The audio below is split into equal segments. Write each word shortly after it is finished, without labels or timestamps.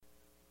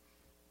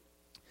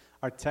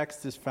Our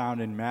text is found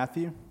in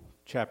Matthew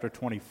chapter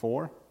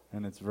 24,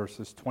 and it's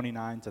verses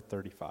 29 to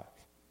 35.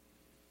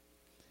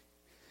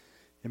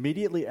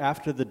 Immediately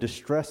after the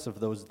distress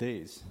of those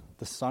days,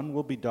 the sun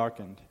will be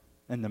darkened,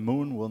 and the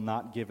moon will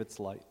not give its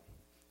light.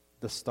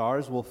 The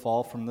stars will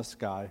fall from the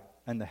sky,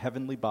 and the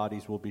heavenly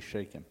bodies will be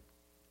shaken.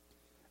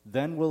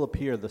 Then will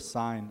appear the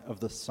sign of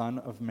the Son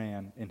of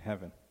Man in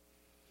heaven.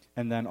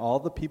 And then all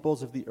the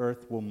peoples of the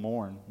earth will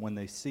mourn when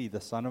they see the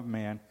Son of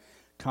Man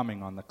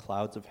coming on the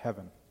clouds of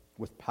heaven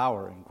with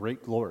power and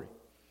great glory.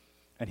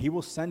 And he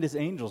will send his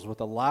angels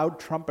with a loud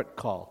trumpet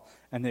call,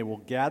 and they will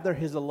gather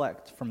his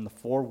elect from the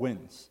four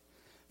winds,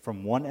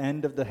 from one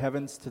end of the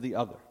heavens to the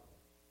other.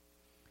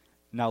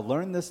 Now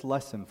learn this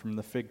lesson from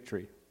the fig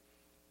tree.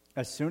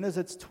 As soon as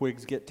its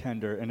twigs get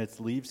tender and its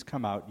leaves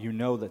come out, you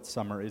know that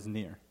summer is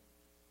near.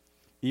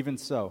 Even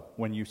so,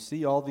 when you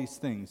see all these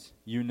things,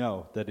 you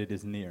know that it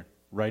is near,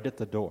 right at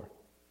the door.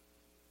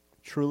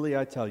 Truly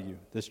I tell you,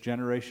 this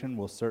generation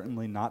will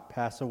certainly not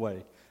pass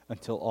away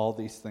until all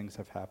these things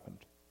have happened.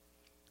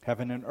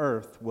 Heaven and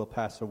earth will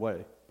pass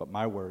away, but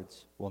my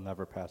words will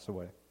never pass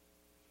away.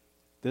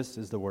 This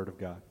is the word of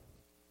God.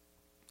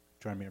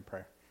 Join me in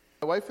prayer.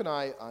 My wife and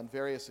I, on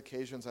various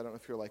occasions, I don't know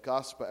if you're like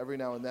us, but every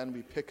now and then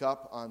we pick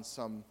up on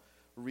some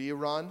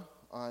rerun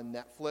on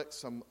Netflix,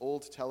 some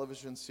old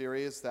television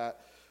series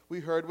that we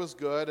heard was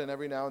good, and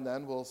every now and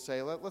then we'll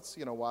say, let's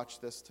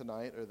watch this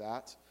tonight or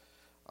that.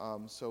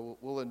 So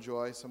we'll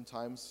enjoy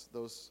sometimes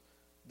those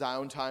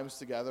down times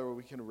together where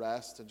we can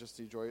rest and just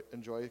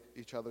enjoy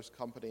each other's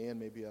company and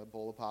maybe a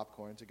bowl of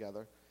popcorn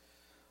together.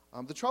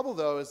 The trouble,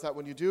 though, is that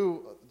when you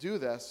do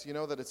this, you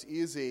know that it's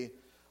easy,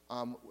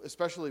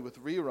 especially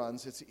with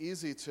reruns, it's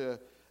easy to,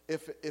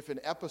 if an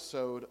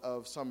episode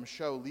of some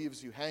show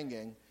leaves you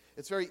hanging,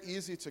 it's very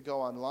easy to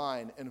go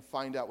online and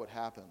find out what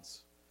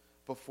happens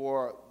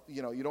before,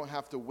 you don't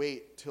have to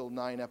wait till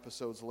 9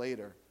 episodes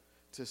later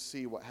to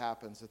see what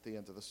happens at the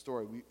end of the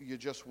story. You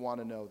just want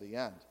to know the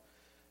end.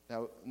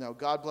 Now,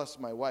 God bless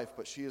my wife,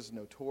 but she is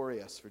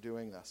notorious for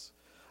doing this.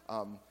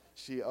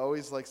 She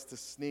always likes to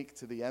sneak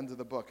to the end of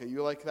the book. Are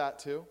you like that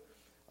too?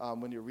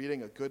 When you're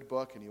reading a good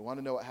book and you want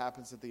to know what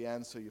happens at the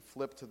end, so you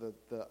flip to the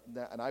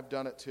and I've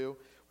done it too.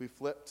 We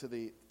flip to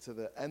the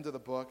end of the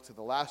book, to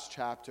the last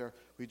chapter.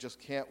 We just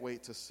can't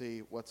wait to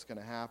see what's going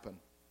to happen.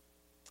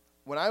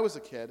 When I was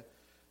a kid,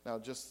 now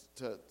just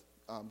to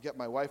get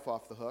my wife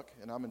off the hook,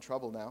 and I'm in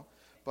trouble now,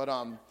 but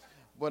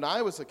when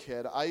I was a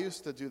kid, I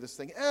used to do this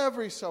thing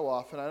every so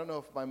often. I don't know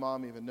if my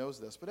mom even knows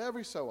this, but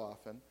every so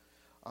often,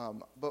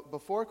 but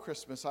before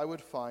Christmas, I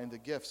would find the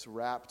gifts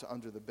wrapped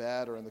under the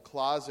bed or in the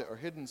closet or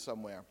hidden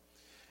somewhere.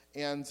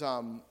 And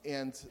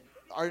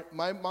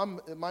my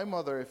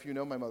mother, if you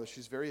know my mother,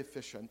 she's very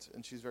efficient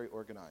and she's very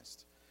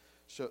organized.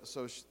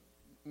 So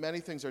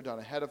many things are done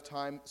ahead of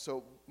time.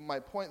 So my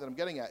point that I'm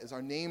getting at is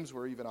our names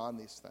were even on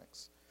these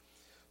things.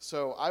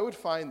 So I would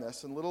find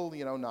this, and little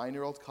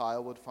 9-year-old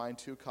Kyle would find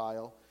 2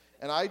 Kyle,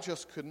 and I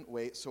just couldn't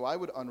wait. So I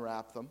would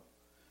unwrap them,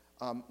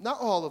 not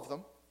all of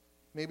them,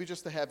 maybe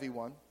just the heavy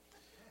one.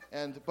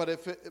 But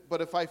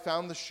if I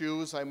found the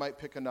shoes, I might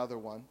pick another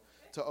one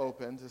to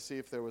open to see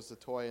if there was a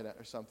toy in it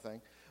or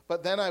something.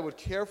 But then I would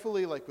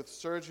carefully, like with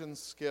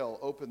surgeon's skill,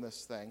 open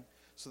this thing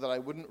so that I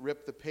wouldn't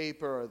rip the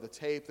paper or the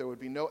tape. There would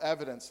be no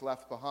evidence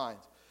left behind.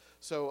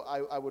 So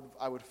I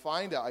would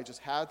find out. I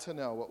just had to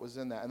know what was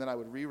in that, and then I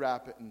would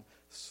rewrap it and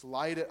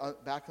slide it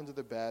back under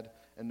the bed,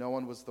 and no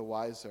one was the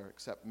wiser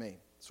except me.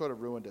 Sort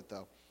of ruined it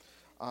though.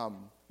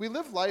 We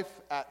live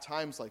life at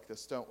times like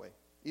this, don't we?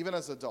 Even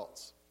as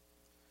adults.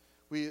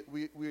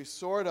 We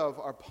sort of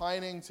are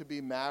pining to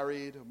be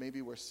married, or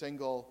maybe we're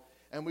single,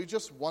 and we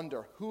just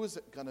wonder, who is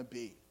it going to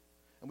be?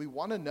 And we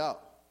want to know.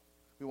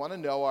 We want to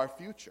know our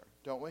future,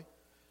 don't we?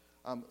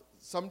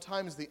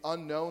 Sometimes the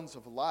unknowns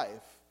of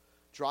life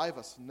drive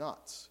us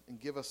nuts and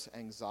give us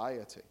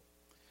anxiety.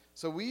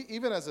 So we,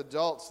 even as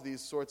adults, these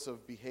sorts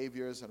of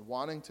behaviors and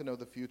wanting to know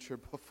the future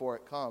before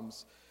it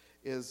comes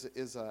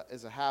is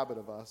a habit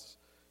of us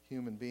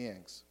human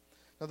beings.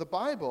 Now the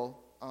Bible,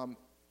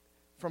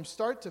 from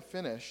start to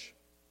finish,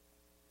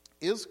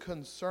 is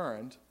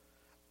concerned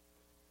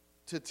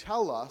to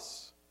tell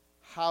us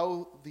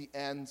how the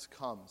end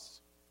comes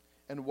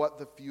and what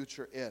the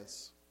future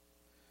is.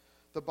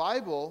 The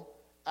Bible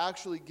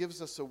actually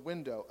gives us a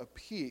window, a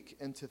peek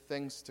into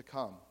things to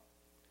come.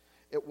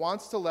 It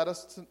wants to let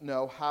us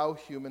know how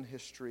human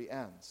history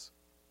ends.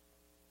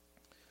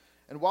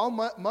 And while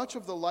much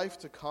of the life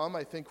to come,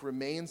 I think,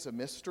 remains a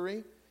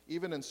mystery,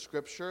 even in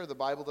Scripture, the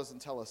Bible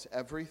doesn't tell us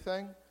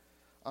everything.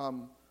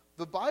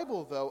 The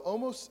Bible, though,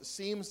 almost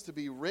seems to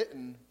be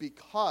written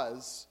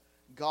because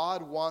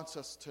God wants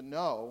us to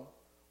know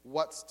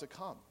what's to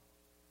come.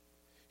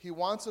 He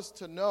wants us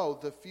to know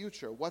the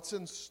future, what's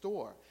in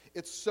store.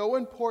 It's so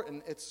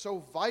important, it's so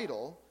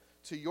vital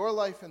to your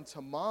life and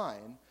to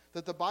mine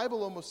that the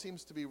Bible almost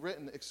seems to be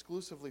written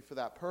exclusively for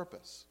that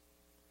purpose,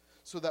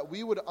 so that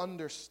we would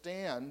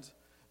understand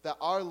that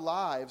our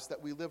lives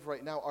that we live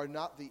right now are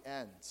not the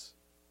end,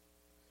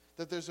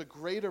 that there's a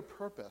greater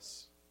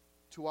purpose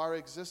to our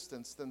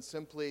existence than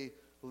simply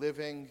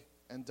living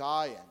and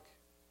dying.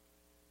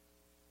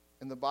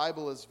 And the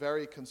Bible is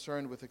very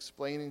concerned with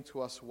explaining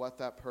to us what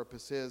that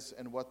purpose is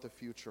and what the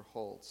future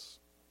holds.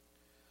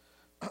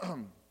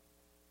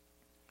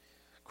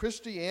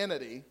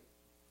 Christianity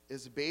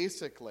is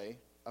basically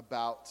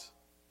about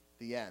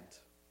the end.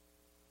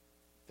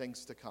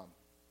 Things to come.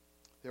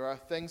 There are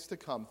things to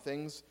come,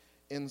 things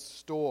in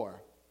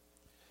store.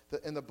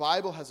 And the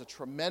Bible has a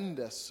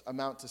tremendous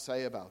amount to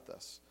say about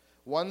this.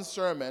 One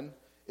sermon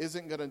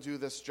isn't going to do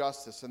this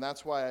justice, and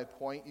that's why I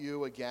point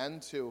you again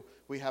to,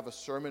 we have a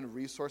sermon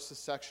resources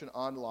section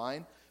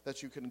online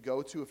that you can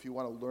go to if you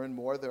want to learn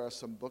more. There are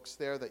some books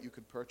there that you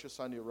could purchase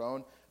on your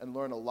own and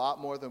learn a lot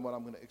more than what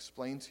I'm going to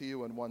explain to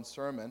you in one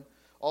sermon.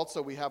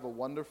 Also, we have a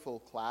wonderful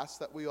class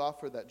that we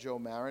offer that Joe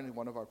Marin,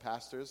 one of our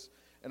pastors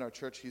in our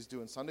church, he's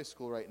doing Sunday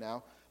school right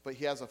now, but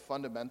he has a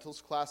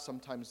fundamentals class.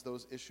 Sometimes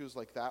those issues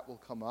like that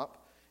will come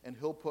up, and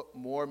he'll put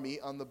more meat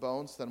on the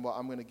bones than what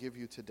I'm going to give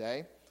you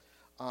today.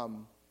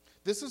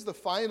 This is the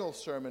final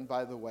sermon,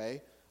 by the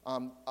way.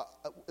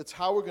 It's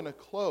how we're going to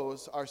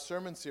close our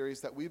sermon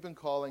series that we've been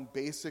calling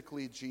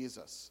Basically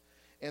Jesus.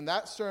 And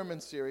that sermon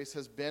series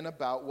has been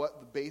about what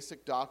the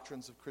basic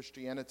doctrines of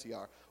Christianity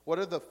are. What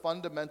are the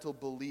fundamental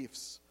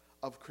beliefs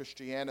of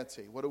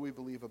Christianity? What do we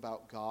believe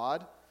about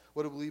God?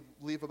 What do we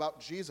believe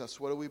about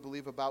Jesus? What do we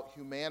believe about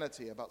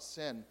humanity, about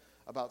sin,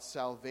 about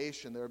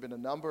salvation? There have been a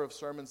number of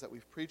sermons that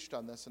we've preached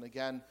on this. And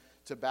again,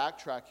 to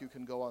backtrack, you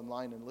can go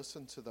online and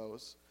listen to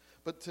those.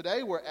 But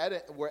today we're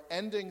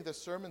ending the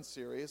sermon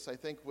series, I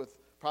think with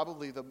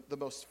probably the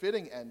most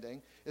fitting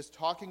ending, is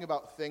talking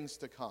about things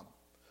to come.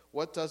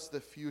 What does the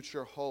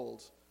future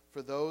hold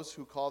for those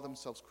who call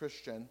themselves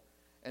Christian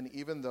and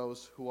even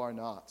those who are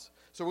not?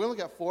 So we're going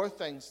to look at 4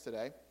 things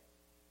today.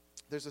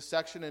 There's a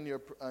section in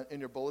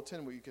your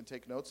bulletin where you can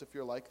take notes if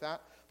you're like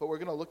that. But we're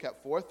going to look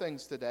at 4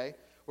 things today.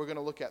 We're going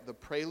to look at the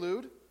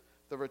prelude,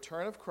 the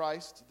return of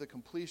Christ, the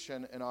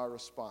completion, and our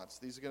response.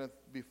 These are going to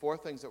be 4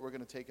 things that we're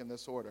going to take in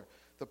this order.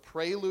 The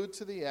prelude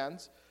to the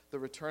end, the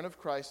return of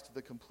Christ,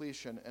 the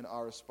completion, and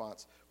our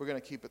response. We're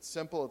going to keep it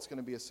simple. It's going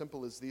to be as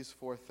simple as these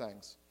 4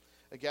 things.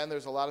 Again,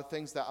 there's a lot of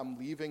things that I'm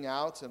leaving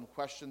out and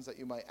questions that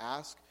you might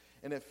ask.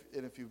 And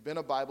if you've been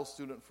a Bible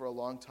student for a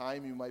long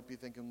time, you might be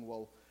thinking,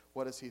 well,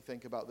 what does he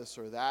think about this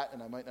or that?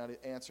 And I might not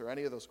answer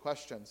any of those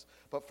questions.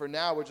 But for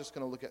now, we're just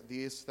going to look at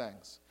these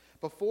things.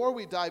 Before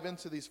we dive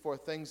into these 4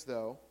 things,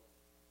 though,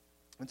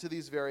 into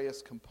these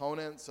various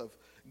components of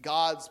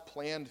God's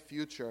planned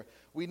future,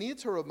 we need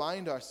to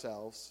remind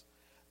ourselves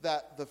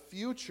that the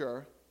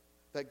future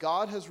that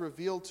God has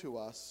revealed to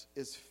us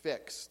is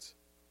fixed.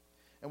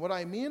 And what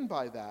I mean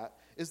by that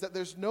is that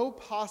there's no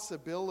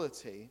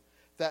possibility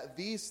that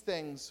these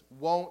things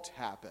won't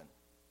happen.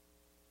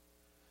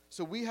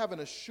 So we have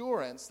an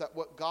assurance that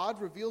what God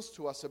reveals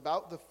to us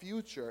about the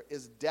future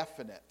is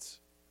definite.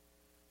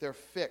 They're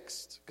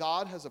fixed.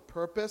 God has a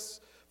purpose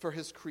for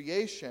his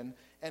creation,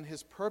 and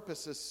his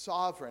purpose is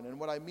sovereign. And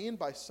what I mean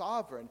by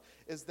sovereign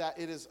is that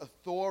it is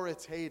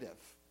authoritative.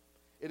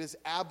 It is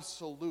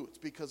absolute.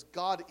 Because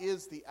God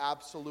is the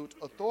absolute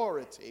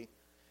authority,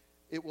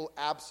 it will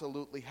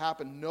absolutely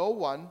happen. No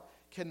one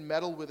can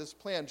meddle with his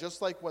plan.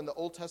 Just like when the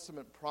Old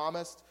Testament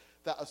promised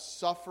that a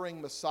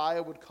suffering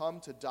Messiah would come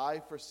to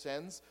die for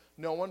sins,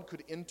 no one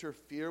could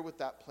interfere with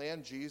that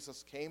plan.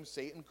 Jesus came.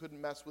 Satan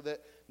couldn't mess with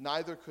it.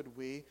 Neither could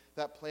we.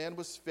 That plan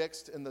was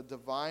fixed in the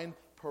divine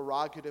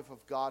prerogative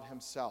of God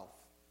himself.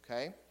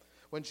 Okay?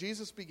 When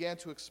Jesus began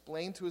to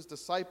explain to his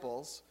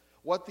disciples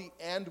what the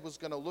end was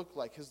going to look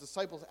like, his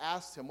disciples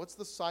asked him, what's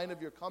the sign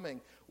of your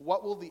coming?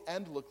 What will the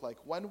end look like?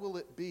 When will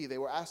it be? They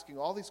were asking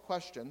all these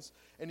questions,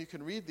 and you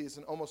can read these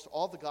in almost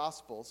all the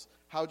Gospels,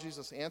 how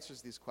Jesus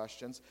answers these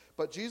questions.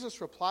 But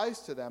Jesus replies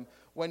to them,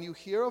 when you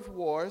hear of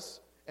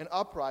wars and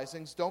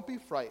uprisings, don't be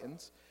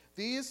frightened.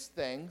 These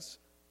things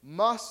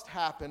must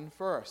happen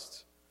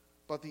first,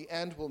 but the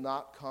end will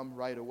not come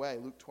right away.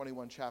 Luke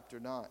 21, chapter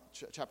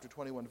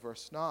 21,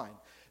 verse 9.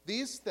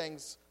 These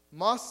things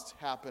must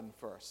happen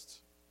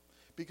first,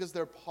 because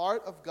they're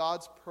part of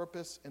God's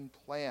purpose and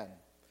plan.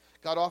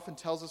 God often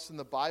tells us in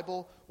the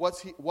Bible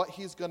what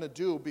he's going to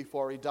do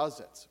before he does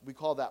it. We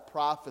call that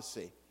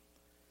prophecy.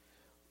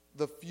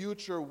 The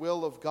future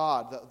will of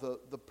God,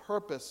 the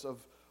purpose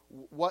of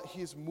what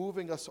he's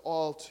moving us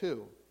all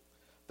to.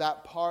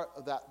 That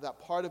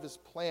part of his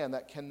plan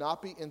that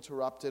cannot be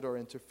interrupted or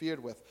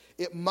interfered with.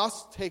 It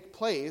must take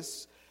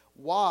place.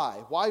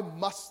 Why? Why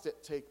must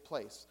it take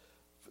place?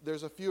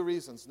 There's a few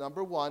reasons.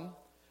 Number one,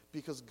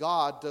 because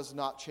God does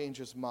not change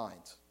his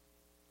mind.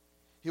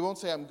 He won't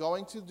say, I'm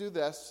going to do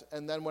this,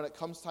 and then when it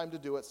comes time to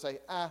do it, say,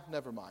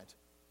 never mind.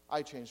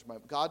 I changed my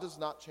mind. God does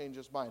not change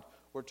his mind.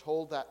 We're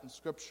told that in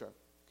Scripture.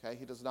 Okay?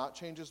 He does not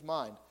change his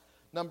mind.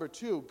 Number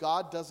two,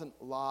 God doesn't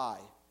lie.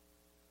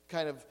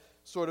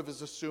 Sort of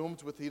is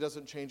assumed with he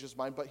doesn't change his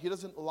mind, but he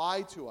doesn't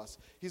lie to us.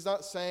 He's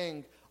not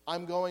saying,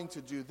 I'm going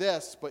to do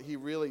this, but he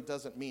really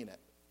doesn't mean it.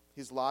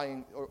 He's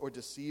lying or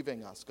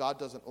deceiving us. God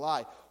doesn't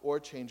lie or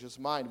change his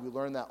mind. We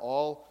learn that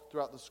all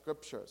throughout the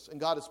Scriptures. And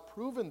God has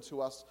proven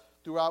to us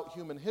throughout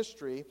human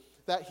history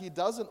that he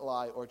doesn't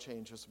lie or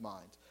change his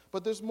mind.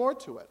 But there's more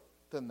to it.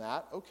 than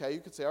that. Okay, you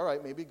could say, all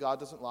right, maybe God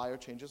doesn't lie or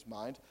change his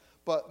mind,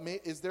 but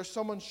is there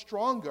someone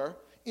stronger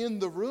in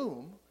the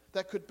room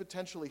that could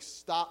potentially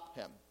stop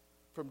him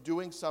from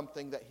doing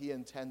something that he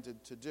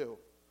intended to do?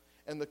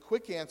 And the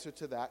quick answer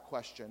to that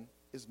question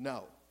is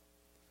no.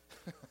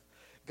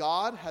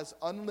 God has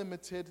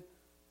unlimited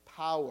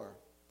power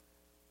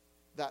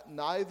that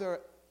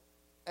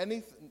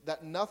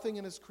nothing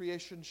in his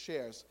creation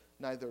shares,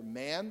 neither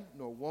man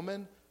nor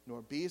woman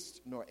nor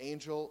beast nor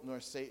angel nor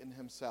Satan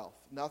himself.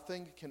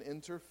 Nothing can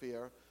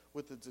interfere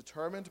with the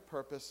determined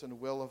purpose and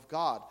will of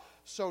God.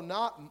 So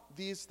not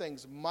these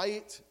things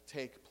might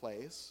take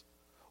place,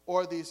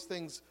 or these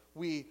things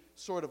we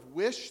sort of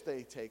wish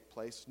they take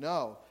place.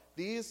 No,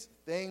 these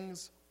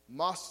things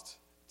must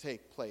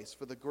take place.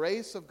 For the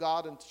grace of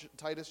God in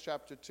Titus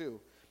chapter 2,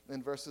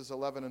 in verses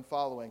 11 and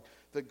following,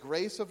 the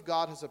grace of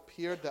God has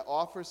appeared that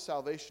offers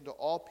salvation to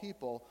all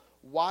people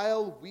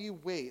while we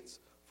wait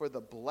for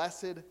the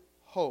blessed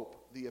hope,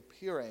 the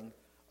appearing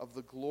of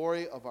the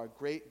glory of our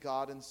great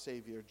God and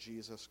Savior,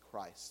 Jesus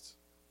Christ.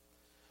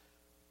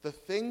 The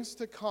things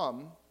to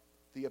come,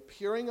 the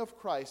appearing of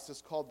Christ,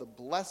 is called the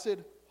blessed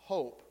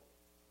hope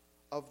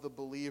of the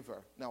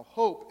believer. Now,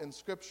 hope in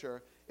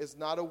Scripture is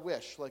not a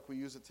wish like we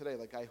use it today,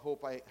 like I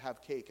hope I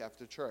have cake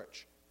after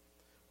church,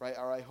 right?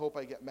 Or I hope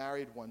I get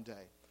married one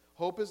day.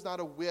 Hope is not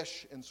a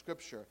wish in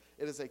Scripture.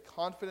 It is a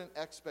confident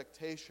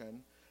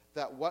expectation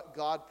that what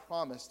God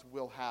promised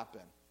will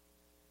happen.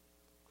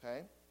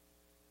 Okay?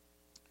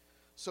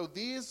 So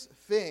these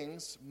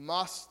things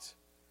must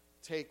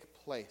take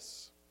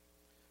place.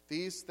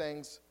 These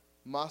things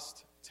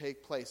must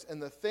take place.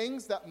 And the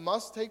things that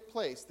must take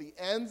place, the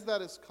end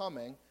that is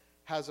coming,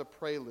 has a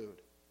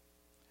prelude.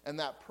 And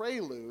that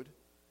prelude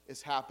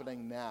is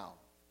happening now.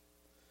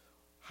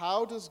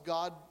 What does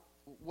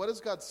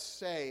God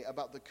say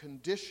about the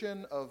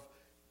condition of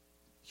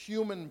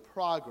human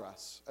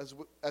progress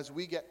as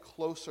we get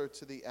closer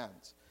to the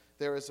end?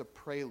 There is a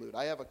prelude.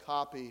 I have a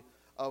copy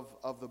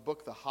of the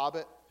book The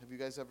Hobbit. Have you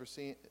guys ever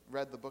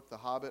read the book The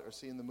Hobbit or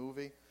seen the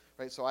movie?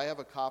 Right. So I have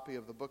a copy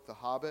of the book The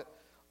Hobbit,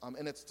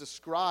 and it's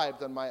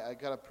described I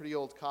got a pretty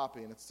old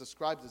copy, and it's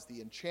described as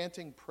the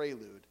enchanting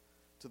prelude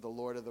to The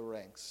Lord of the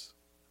Rings.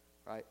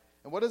 Right.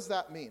 And what does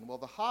that mean? Well,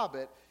 The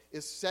Hobbit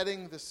is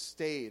setting the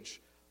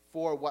stage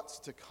for what's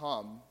to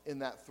come in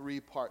that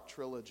 3-part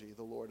trilogy,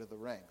 The Lord of the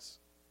Rings.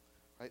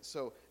 Right?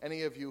 So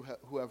any of you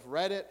who have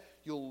read it,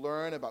 you'll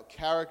learn about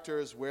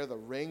characters, where the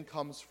ring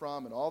comes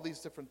from, and all these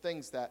different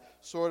things that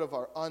sort of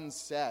are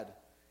unsaid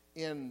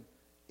in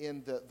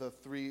the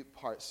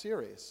 3-part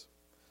series.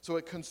 So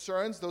it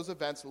concerns those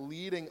events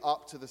leading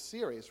up to the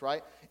series,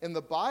 right? In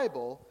the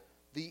Bible,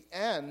 the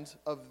end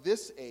of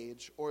this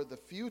age or the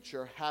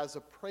future has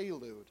a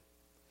prelude.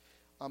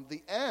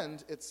 The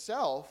end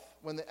itself,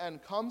 when the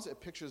end comes,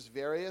 it pictures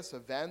various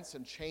events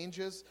and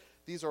changes.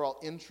 These are all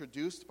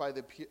introduced by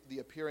the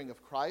appearing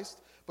of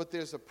Christ, but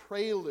there's a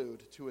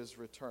prelude to his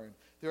return.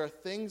 There are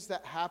things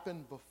that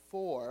happen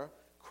before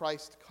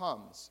Christ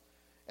comes,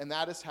 and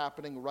that is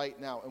happening right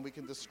now, and we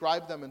can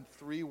describe them in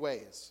 3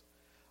 ways.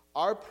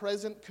 Our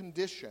present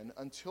condition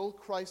until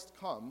Christ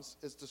comes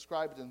is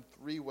described in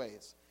 3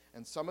 ways,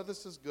 and some of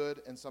this is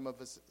good and some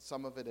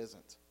of it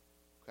isn't.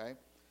 Okay?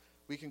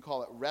 We can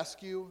call it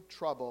rescue,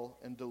 trouble,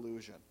 and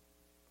delusion.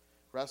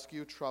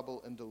 Rescue,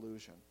 trouble, and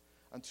delusion.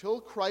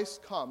 Until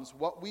Christ comes,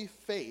 what we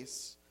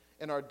face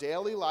in our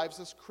daily lives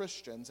as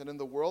Christians and in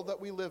the world that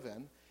we live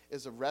in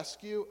is a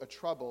rescue, a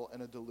trouble,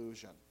 and a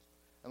delusion.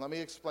 And let me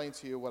explain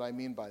to you what I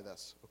mean by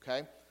this,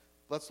 okay?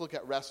 Let's look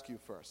at rescue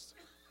first.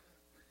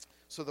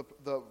 So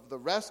the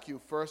rescue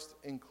first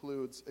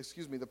includes,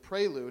 the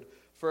prelude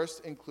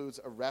first includes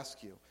a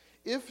rescue.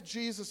 If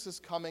Jesus is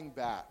coming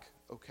back,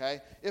 okay,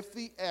 if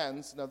the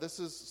end, now this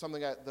is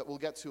something that we'll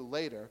get to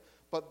later,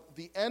 but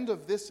the end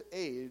of this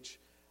age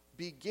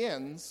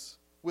begins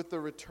with the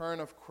return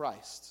of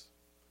Christ.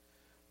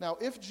 Now,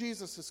 if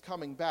Jesus is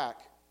coming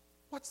back,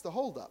 what's the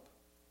holdup?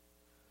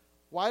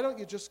 Why don't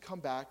you just come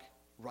back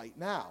right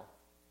now?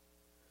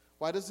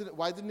 Why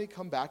didn't he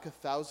come back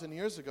 1,000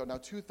 years ago? Now,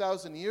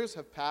 2,000 years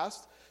have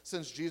passed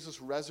since Jesus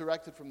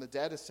resurrected from the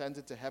dead,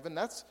 ascended to heaven.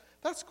 That's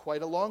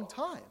quite a long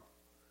time.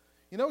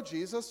 You know,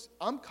 Jesus,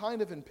 I'm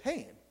kind of in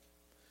pain.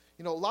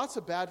 You know, lots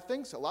of bad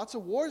things, lots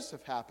of wars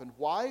have happened.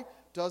 Why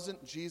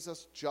doesn't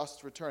Jesus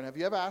just return? Have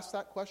you ever asked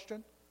that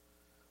question?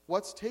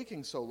 What's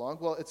taking so long?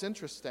 Well, it's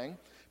interesting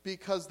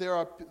because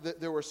there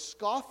were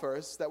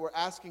scoffers that were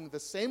asking the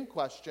same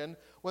question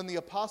when the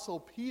Apostle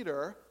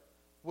Peter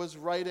was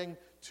writing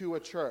to a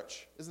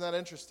church. Isn't that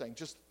interesting?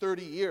 Just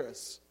 30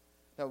 years.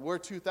 Now, we're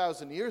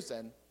 2,000 years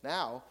in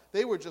now.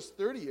 They were just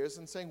 30 years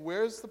and saying,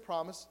 where's the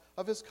promise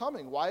of his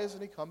coming? Why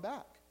hasn't he come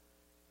back?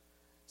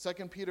 2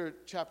 Peter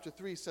chapter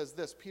 3 says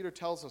this. Peter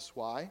tells us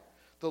why.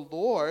 The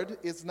Lord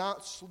is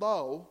not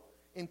slow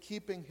in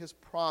keeping his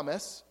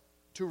promise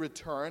to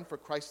return, for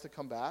Christ to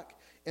come back.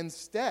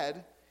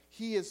 Instead,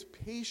 he is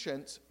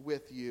patient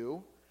with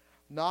you,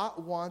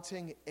 not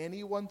wanting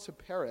anyone to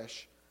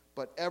perish,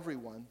 but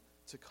everyone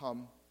to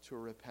come to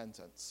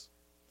repentance.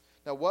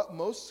 Now, what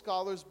most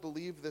scholars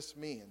believe this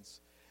means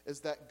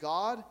is that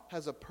God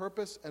has a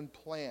purpose and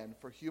plan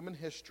for human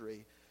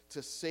history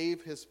to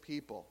save his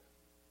people.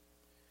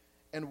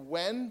 And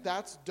when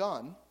that's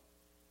done,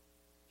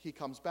 he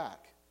comes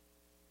back.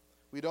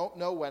 We don't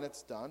know when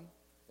it's done.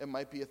 It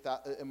might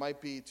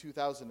be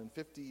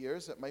 2,050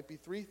 years. It might be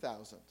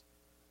 3,000.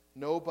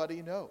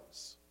 Nobody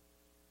knows.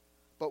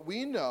 But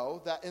we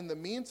know that in the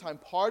meantime,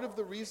 part of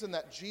the reason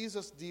that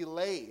Jesus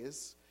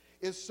delays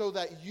is so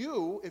that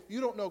you, if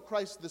you don't know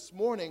Christ this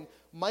morning,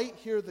 might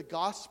hear the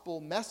gospel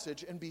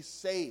message and be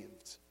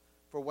saved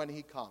for when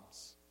he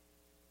comes.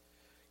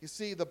 You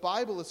see, the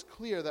Bible is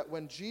clear that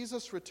when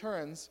Jesus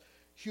returns,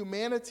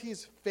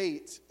 humanity's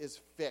fate is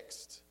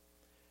fixed.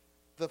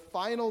 The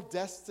final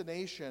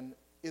destination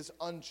is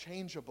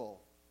unchangeable.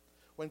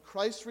 When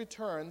Christ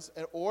returns,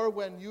 or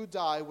when you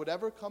die,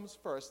 whatever comes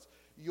first,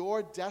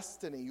 your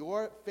destiny,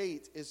 your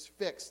fate is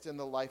fixed in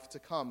the life to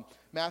come.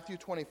 Matthew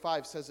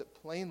 25 says it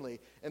plainly,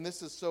 and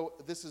this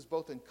is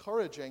both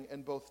encouraging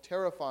and both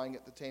terrifying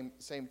at the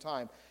same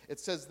time. It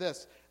says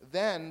this,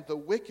 "Then the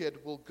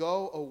wicked will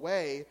go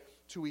away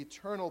to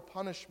eternal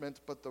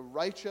punishment, but the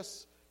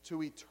righteous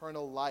to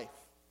eternal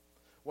life."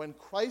 When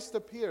Christ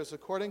appears,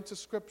 according to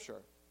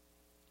Scripture,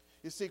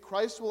 you see,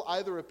 Christ will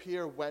either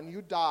appear when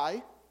you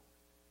die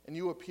and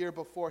you appear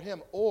before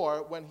him,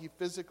 or when he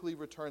physically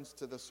returns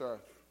to this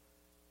earth.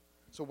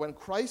 So when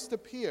Christ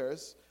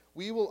appears,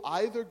 we will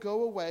either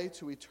go away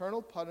to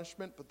eternal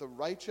punishment, but the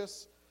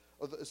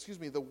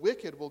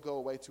wicked will go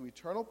away to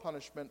eternal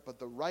punishment, but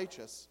the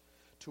righteous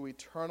to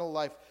eternal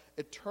life.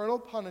 Eternal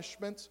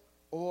punishment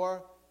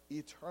or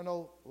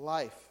eternal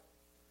life.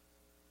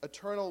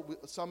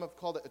 Some have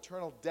called it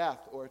eternal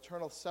death or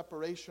eternal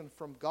separation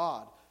from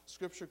God.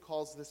 Scripture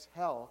calls this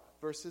hell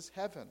versus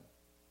heaven.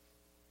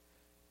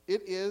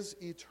 It is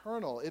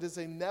eternal. It is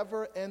a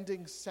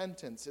never-ending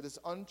sentence. It is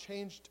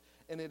unchanged,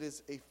 and it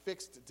is a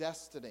fixed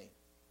destiny.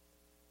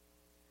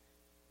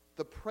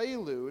 The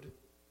prelude,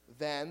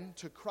 then,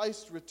 to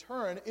Christ's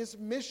return is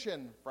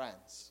mission,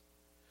 friends.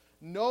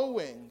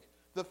 Knowing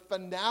the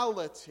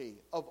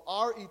finality of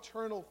our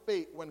eternal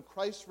fate when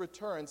Christ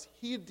returns,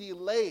 he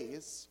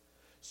delays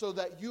so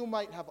that you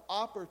might have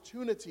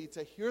opportunity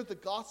to hear the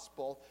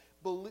gospel,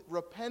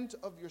 repent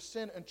of your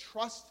sin, and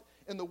trust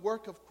in the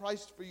work of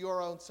Christ for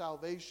your own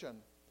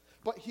salvation.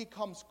 But he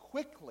comes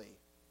quickly.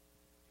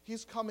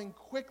 He's coming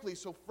quickly.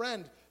 So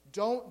friend,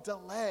 don't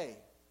delay.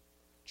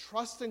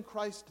 Trust in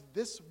Christ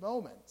this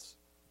moment.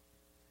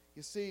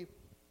 You see,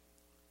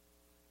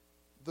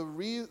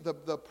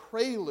 the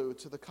prelude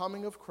to the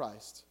coming of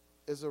Christ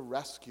is a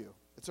rescue.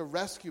 It's a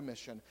rescue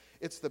mission.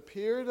 It's the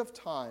period of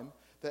time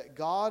that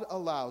God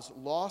allows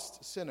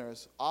lost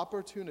sinners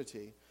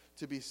opportunity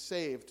to be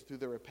saved through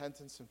their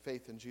repentance and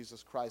faith in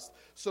Jesus Christ.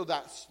 So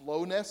that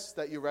slowness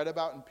that you read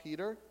about in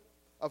Peter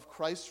of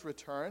Christ's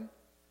return,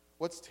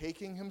 what's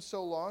taking him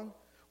so long?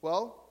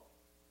 Well,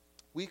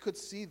 we could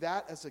see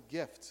that as a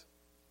gift.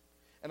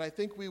 And I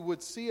think we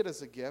would see it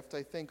as a gift,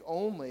 I think,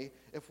 only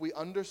if we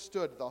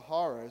understood the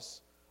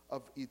horrors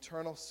of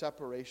eternal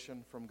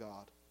separation from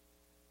God.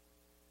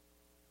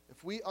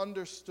 If we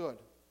understood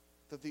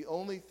that the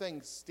only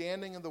thing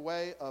standing in the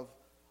way of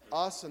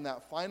us and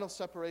that final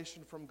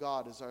separation from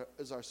God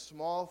is our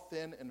small,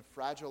 thin, and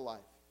fragile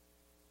life,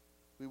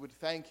 we would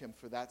thank him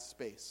for that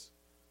space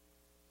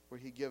where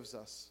he gives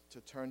us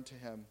to turn to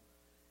him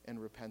in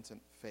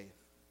repentant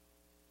faith.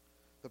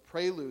 The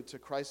prelude to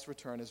Christ's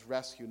return is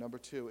rescue. Number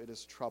 2, it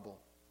is trouble.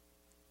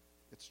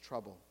 It's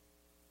trouble.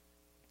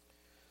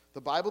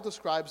 The Bible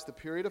describes the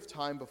period of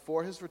time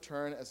before his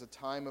return as a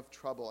time of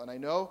trouble. And I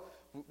know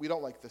we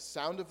don't like the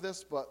sound of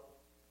this, but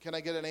can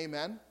I get an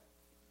amen?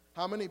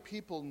 How many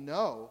people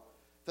know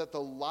that the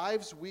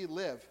lives we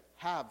live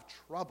have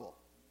trouble?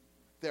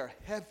 They're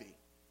heavy.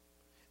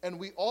 And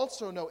we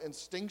also know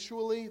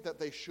instinctually that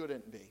they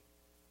shouldn't be.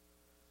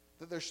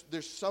 That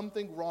there's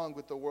something wrong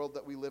with the world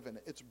that we live in.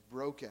 It's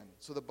broken.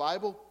 So the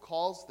Bible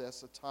calls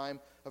this a time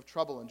of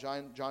trouble in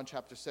John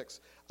chapter 6.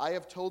 I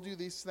have told you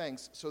these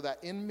things so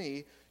that in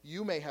me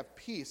you may have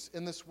peace.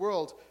 In this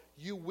world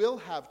you will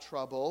have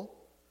trouble,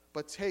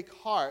 but take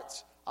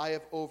heart, I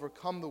have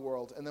overcome the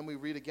world. And then we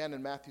read again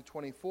in Matthew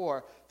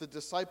 24, the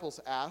disciples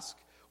ask,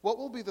 what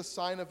will be the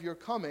sign of your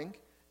coming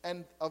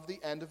and of the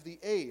end of the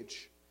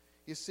age?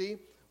 You see,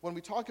 when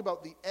we talk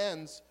about the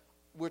ends,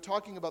 we're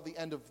talking about the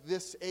end of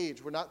this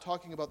age. We're not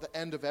talking about the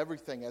end of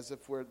everything as if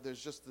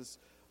there's just this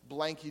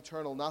blank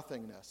eternal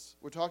nothingness.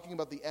 We're talking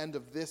about the end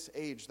of this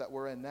age that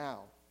we're in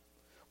now.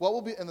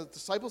 And the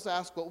disciples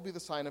asked, what will be the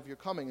sign of your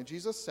coming? And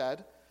Jesus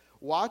said,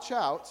 watch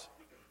out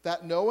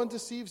that no one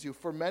deceives you,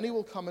 for many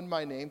will come in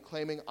my name,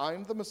 claiming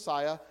I'm the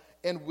Messiah,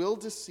 and will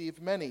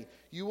deceive many.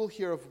 You will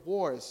hear of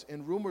wars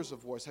and rumors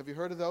of wars. Have you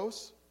heard of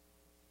those?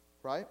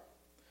 Right?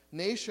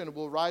 Nation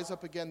will rise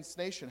up against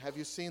nation. Have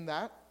you seen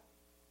that?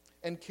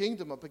 And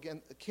kingdom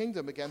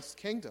against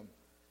kingdom.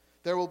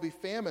 There will be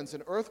famines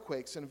and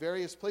earthquakes in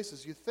various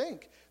places. You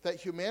think that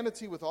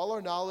humanity, with all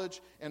our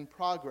knowledge and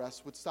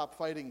progress, would stop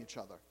fighting each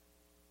other.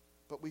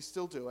 But we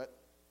still do it.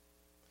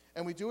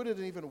 And we do it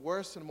in even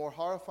worse and more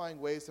horrifying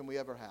ways than we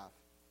ever have.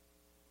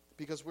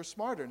 Because we're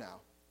smarter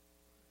now.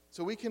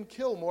 So we can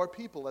kill more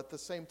people at the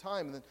same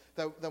time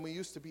than we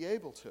used to be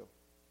able to.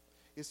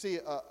 You see,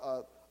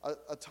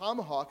 a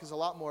tomahawk is a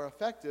lot more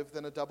effective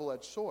than a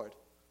double-edged sword.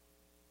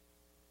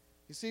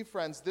 You see,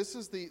 friends, this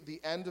is the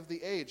end of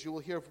the age. You will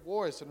hear of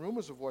wars and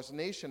rumors of wars,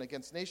 nation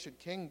against nation,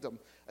 kingdom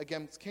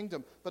against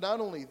kingdom. But not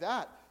only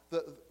that,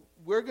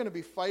 we're going to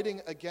be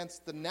fighting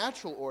against the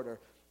natural order.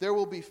 There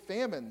will be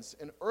famines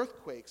and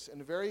earthquakes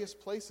in various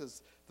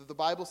places that the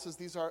Bible says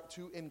these are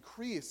to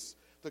increase.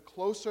 The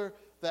closer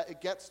that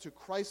it gets to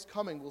Christ's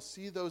coming, we'll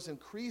see those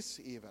increase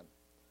even.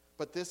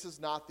 But this is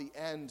not the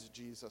end,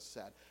 Jesus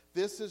said.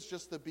 This is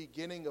just the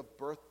beginning of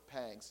birth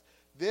pangs.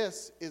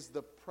 This is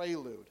the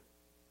prelude.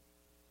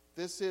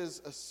 This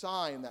is a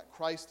sign that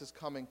Christ is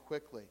coming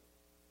quickly.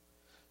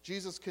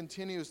 Jesus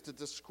continues to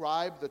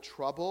describe the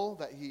trouble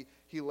that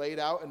he laid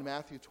out in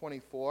Matthew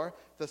 24.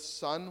 The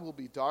sun will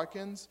be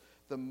darkened.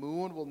 The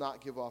moon will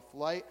not give off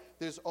light.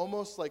 There's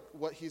almost like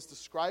what he's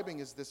describing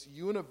is this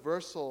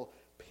universal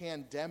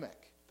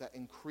pandemic that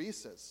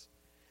increases.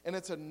 And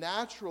it's a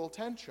natural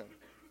tension.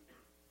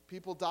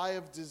 People die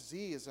of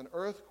disease and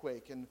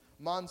earthquake and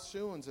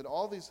monsoons and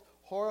all these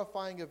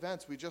horrifying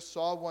events. We just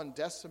saw one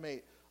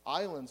decimate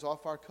islands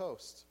off our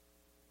coast.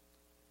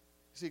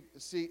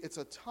 See, it's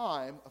a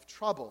time of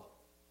trouble.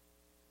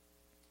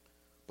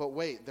 But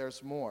wait,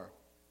 there's more.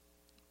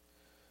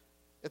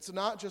 It's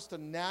not just a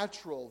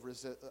natural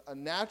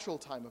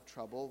time of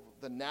trouble,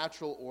 the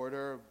natural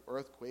order,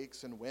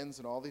 earthquakes and winds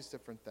and all these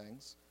different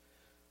things.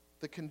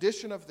 The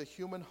condition of the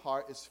human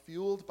heart is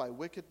fueled by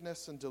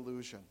wickedness and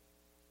delusion.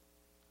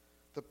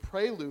 The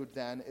prelude,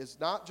 then, is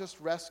not just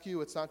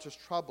rescue, it's not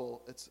just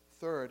trouble, it's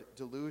third,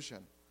 delusion.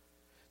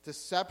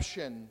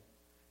 Deception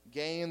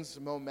gains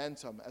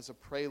momentum as a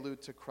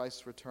prelude to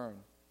Christ's return.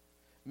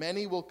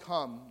 Many will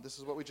come, this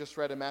is what we just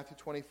read in Matthew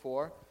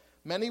 24,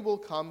 many will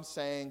come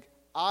saying,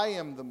 I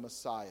am the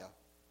Messiah.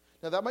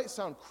 Now that might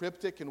sound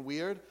cryptic and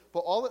weird, but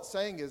all it's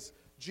saying is,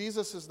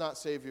 Jesus is not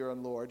Savior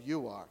and Lord,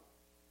 you are.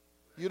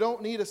 You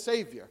don't need a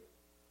Savior.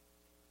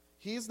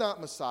 He's not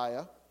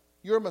Messiah,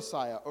 you're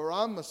Messiah, or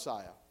I'm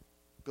Messiah.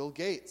 Bill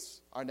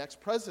Gates, our next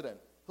president,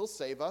 he'll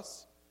save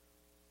us.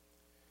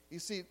 You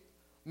see,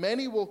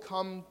 many will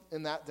come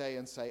in that day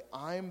and say,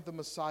 I'm the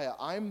Messiah,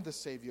 I'm the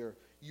Savior,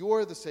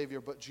 you're the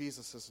Savior, but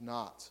Jesus is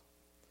not.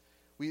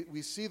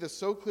 We see this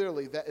so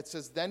clearly that it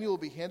says, then you will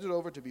be handed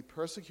over to be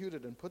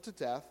persecuted and put to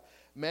death.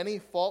 Many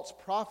false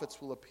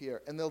prophets will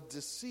appear, and they'll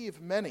deceive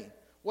many.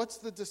 What's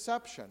the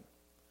deception?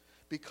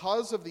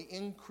 Because of the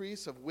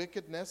increase of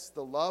wickedness,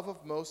 the love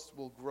of most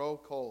will grow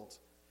cold.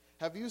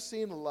 Have you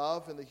seen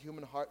love in the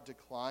human heart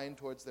decline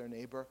towards their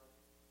neighbor?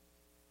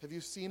 Have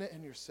you seen it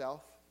in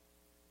yourself?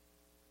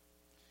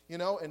 You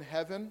know, in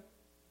heaven,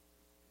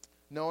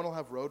 no one will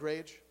have road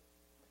rage.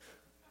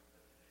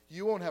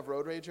 You won't have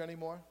road rage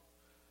anymore.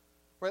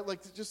 Right?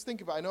 Like, just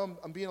think about it. I know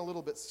I'm being a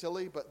little bit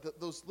silly, but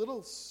those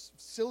little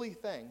silly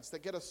things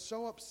that get us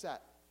so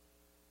upset,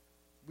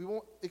 we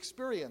won't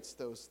experience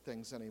those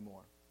things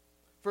anymore.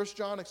 1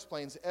 John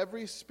explains,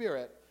 every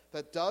spirit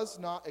that does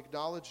not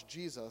acknowledge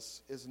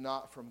Jesus is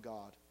not from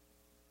God.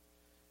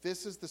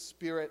 This is the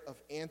spirit of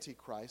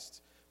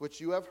Antichrist, which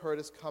you have heard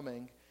is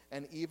coming,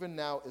 and even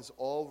now is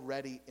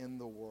already in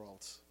the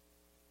world.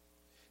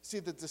 See,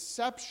 the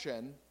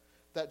deception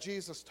that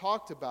Jesus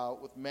talked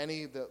about with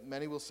many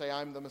will say,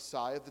 I'm the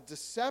Messiah. The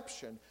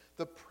deception,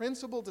 the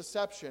principal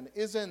deception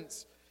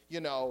isn't,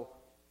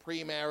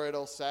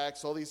 premarital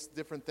sex, all these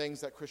different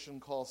things that Christian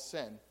calls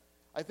sin.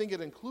 I think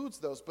it includes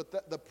those, but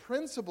the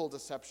principal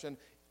deception,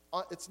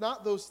 it's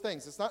not those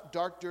things. It's not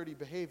dark, dirty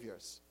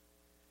behaviors.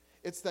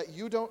 It's that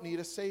you don't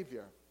need a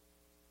Savior,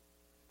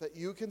 that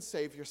you can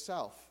save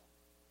yourself,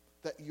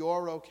 that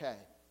you're okay.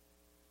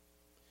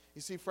 You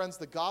see, friends,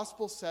 the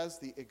gospel says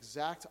the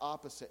exact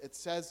opposite. It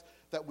says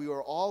that we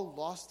are all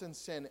lost in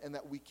sin and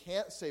that we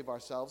can't save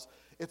ourselves.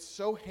 It's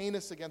so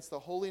heinous against the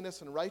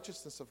holiness and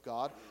righteousness of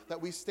God that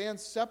we stand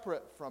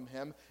separate from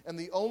Him, and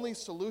the only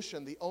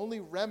solution, the only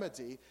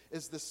remedy,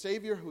 is the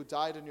Savior who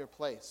died in your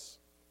place.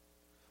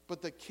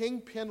 But the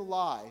kingpin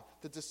lie,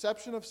 the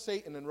deception of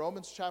Satan in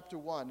Romans chapter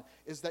 1,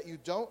 is that you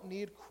don't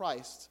need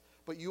Christ,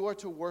 but you are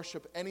to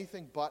worship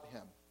anything but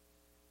Him.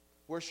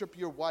 Worship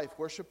your wife,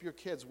 worship your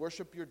kids,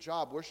 worship your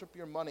job, worship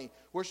your money,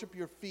 worship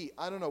your feet.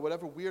 I don't know,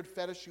 whatever weird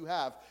fetish you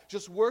have.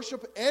 Just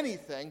worship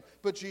anything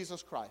but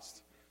Jesus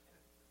Christ.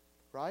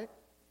 Right?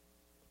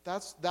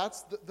 That's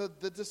the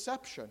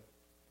deception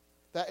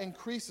that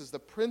increases, the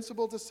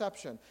principal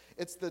deception.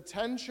 It's the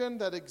tension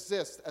that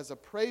exists as a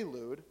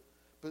prelude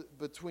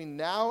between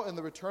now and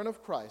the return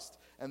of Christ.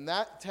 And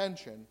that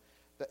tension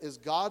that is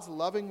God's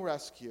loving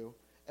rescue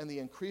and the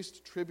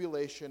increased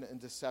tribulation and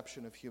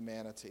deception of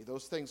humanity.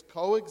 Those things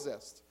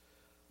coexist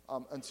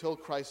until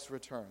Christ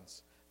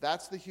returns.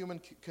 That's the human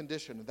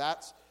condition.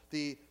 That's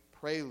the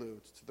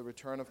prelude to the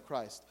return of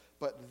Christ.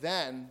 But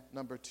then,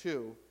 number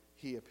 2,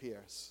 He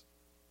appears.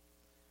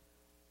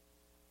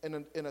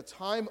 In a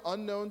time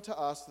unknown to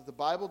us that the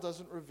Bible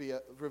doesn't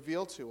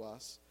reveal to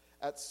us,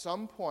 at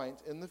some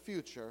point in the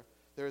future,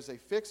 there is a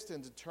fixed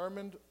and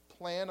determined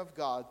plan of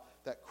God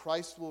that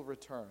Christ will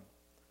return.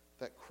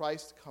 that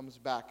Christ comes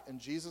back. And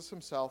Jesus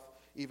himself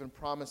even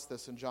promised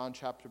this in John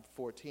chapter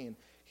 14.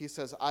 He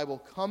says, I will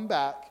come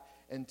back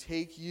and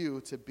take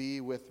you to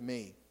be with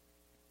me.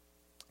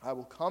 I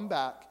will come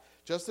back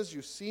just as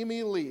you see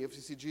me leave.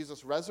 You see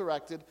Jesus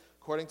resurrected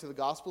according to the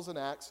Gospels and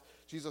Acts.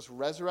 Jesus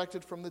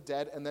resurrected from the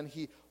dead, and then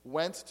he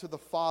went to the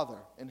Father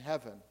in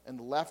heaven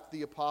and left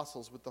the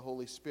apostles with the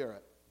Holy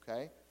Spirit.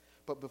 Okay?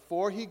 But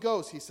before he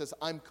goes, he says,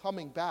 I'm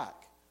coming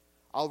back.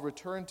 I'll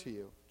return to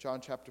you.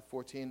 John chapter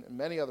 14 and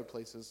many other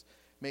places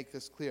make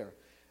this clear.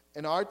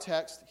 In our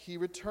text, he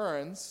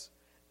returns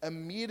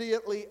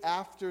immediately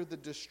after the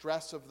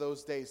distress of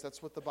those days.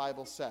 That's what the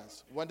Bible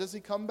says. When does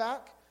he come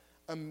back?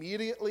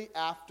 Immediately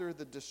after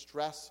the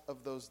distress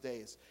of those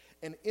days.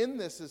 And in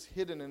this is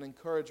hidden an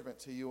encouragement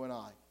to you and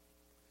I.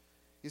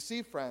 You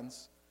see,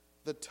 friends,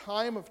 the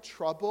time of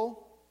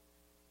trouble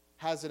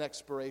has an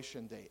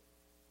expiration date.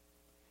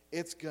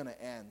 It's going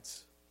to end.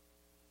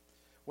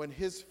 When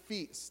his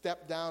feet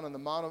step down on the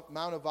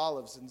Mount of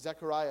Olives in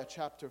Zechariah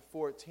chapter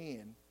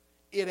 14,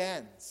 it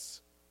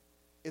ends.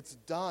 It's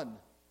done.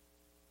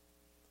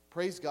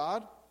 Praise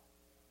God.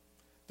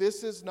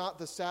 This is not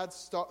the sad,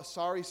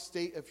 sorry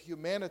state of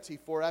humanity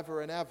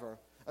forever and ever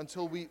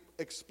until we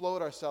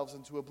explode ourselves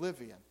into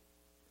oblivion.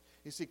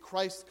 You see,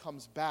 Christ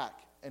comes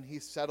back and he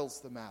settles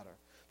the matter.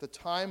 The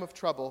time of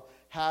trouble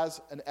has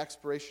an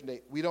expiration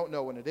date. We don't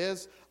know when it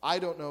is. I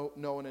don't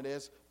know when it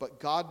is, but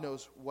God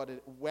knows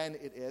when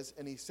it is,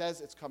 and he says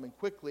it's coming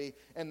quickly,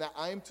 and that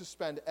I am to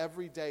spend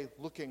every day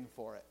looking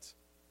for it,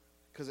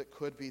 because it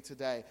could be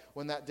today.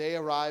 When that day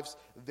arrives,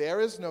 there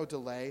is no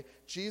delay.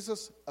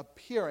 Jesus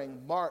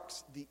appearing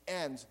marks the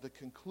end, the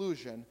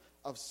conclusion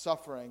of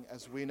suffering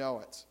as we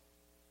know it.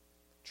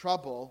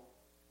 Trouble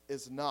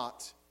is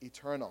not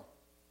eternal.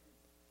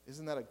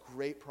 Isn't that a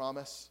great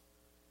promise?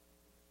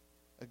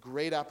 A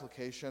great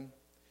application.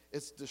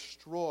 It's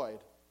destroyed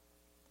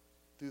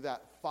through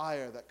that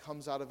fire that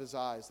comes out of his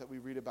eyes that we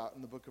read about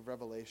in the book of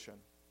Revelation.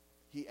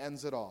 He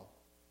ends it all.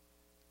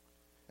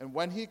 And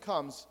when he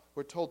comes,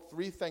 we're told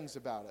three things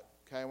about it.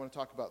 Okay, I want to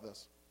talk about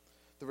this.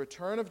 The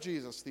return of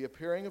Jesus, the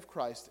appearing of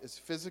Christ, is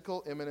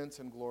physical, imminent,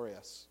 and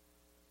glorious.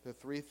 There are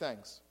three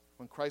things.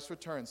 When Christ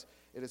returns,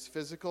 it is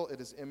physical,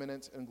 it is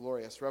imminent, and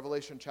glorious.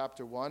 Revelation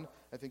chapter 1,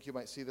 I think you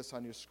might see this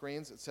on your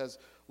screens. It says,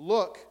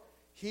 look,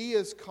 he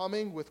is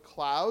coming with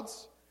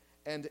clouds,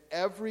 and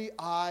every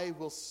eye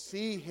will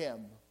see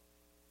him.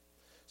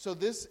 So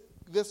this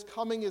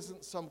coming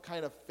isn't some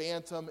kind of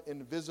phantom,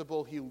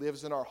 invisible, he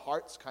lives in our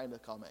hearts kind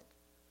of coming,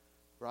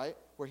 right?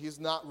 Where he's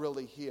not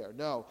really here.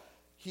 No,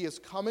 he is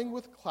coming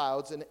with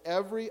clouds, and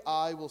every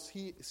eye will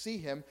see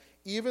him,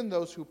 even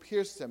those who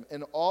pierced him,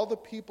 and all the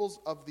peoples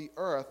of the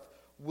earth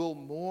will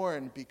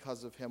mourn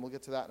because of him. We'll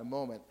get to that in a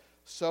moment.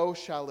 So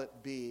shall it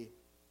be.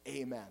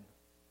 Amen.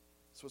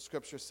 That's what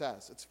Scripture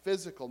says. It's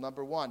physical,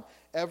 number one.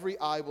 Every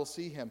eye will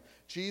see him.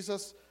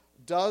 Jesus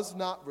does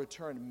not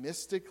return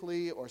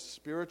mystically or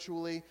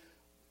spiritually.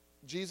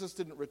 Jesus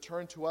didn't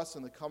return to us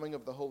in the coming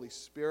of the Holy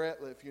Spirit,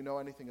 if you know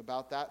anything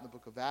about that in the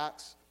book of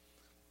Acts.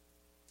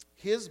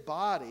 His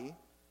body,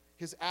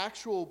 his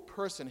actual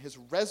person, his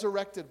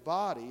resurrected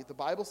body, the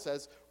Bible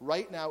says,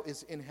 right now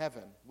is in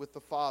heaven with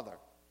the Father.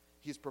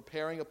 He's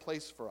preparing a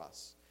place for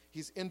us.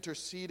 He's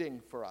interceding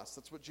for us.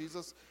 That's what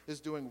Jesus is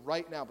doing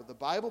right now. But the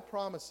Bible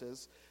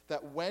promises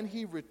that when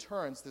he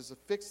returns, there's a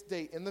fixed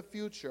date in the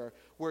future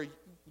where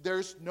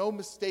there's no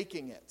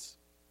mistaking it.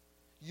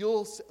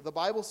 The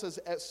Bible says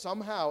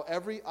somehow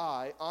every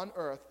eye on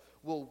earth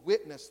will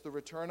witness the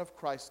return of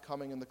Christ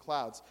coming in the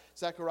clouds.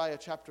 Zechariah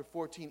chapter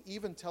 14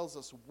 even tells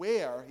us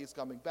where he's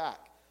coming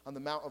back, on the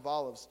Mount of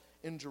Olives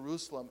in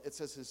Jerusalem. It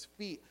says his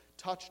feet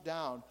touch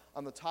down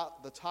on the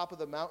top of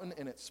the mountain,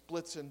 and it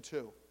splits in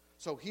two.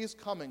 So he's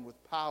coming with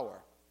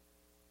power.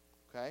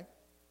 Okay?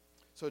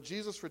 So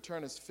Jesus'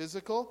 return is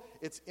physical,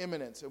 it's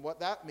imminent. And what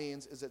that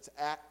means is it's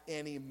at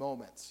any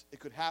moment. It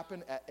could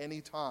happen at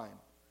any time.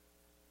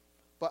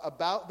 But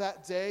about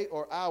that day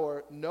or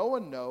hour, no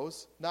one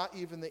knows, not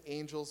even the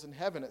angels in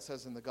heaven, it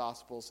says in the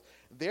Gospels.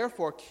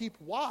 Therefore, keep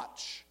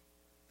watch.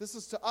 This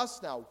is to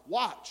us now.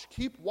 Watch.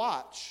 Keep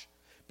watch.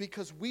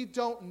 Because we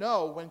don't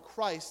know when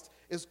Christ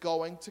is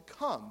going to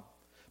come.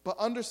 But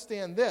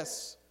understand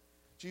this.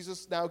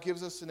 Jesus now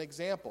gives us an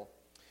example.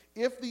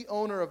 If the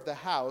owner of the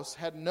house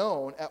had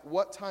known at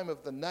what time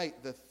of the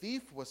night the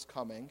thief was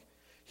coming,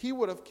 he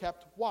would have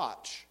kept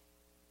watch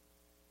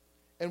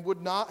and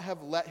would not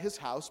have let his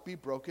house be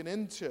broken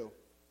into.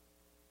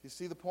 You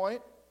see the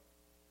point?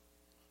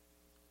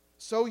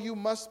 So you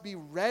must be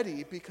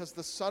ready, because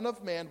the Son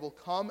of Man will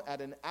come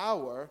at an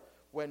hour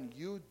when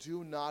you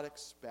do not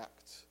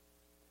expect.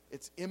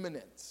 It's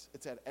imminent.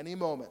 It's at any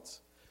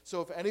moment.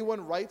 So if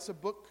anyone writes a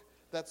book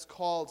that's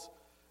called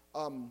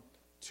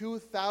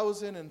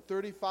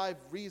 2035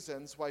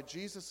 Reasons Why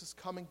Jesus is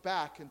Coming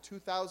Back in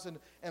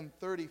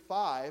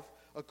 2035,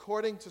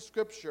 according to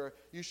Scripture,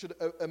 you should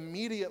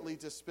immediately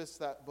dismiss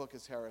that book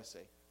as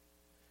heresy.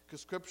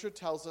 Because Scripture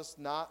tells us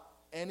not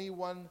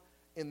anyone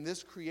in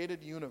this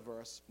created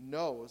universe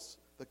knows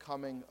the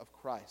coming of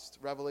Christ.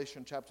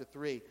 Revelation chapter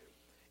 3.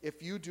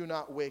 If you do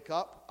not wake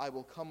up, I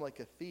will come like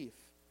a thief,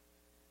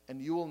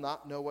 and you will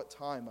not know what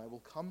time I will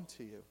come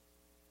to you.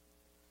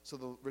 So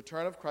the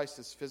return of Christ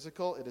is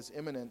physical, it is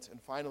imminent,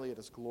 and finally it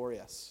is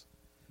glorious.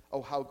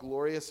 Oh, how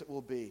glorious it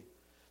will be.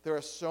 There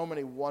are so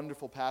many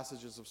wonderful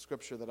passages of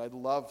Scripture that I'd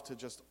love to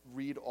just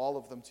read all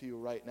of them to you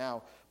right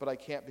now, but I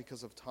can't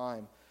because of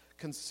time.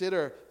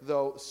 Consider,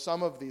 though,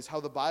 some of these, how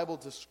the Bible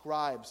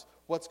describes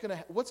what's going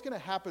to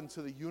happen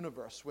to the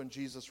universe when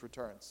Jesus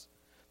returns.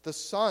 The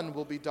sun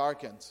will be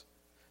darkened.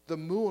 The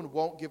moon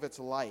won't give its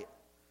light.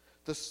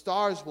 The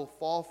stars will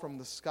fall from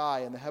the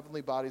sky, and the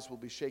heavenly bodies will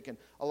be shaken.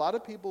 A lot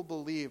of people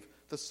believe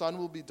the sun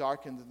will be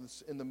darkened,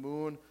 and the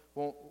moon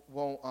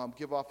won't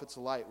give off its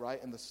light,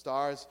 right? And the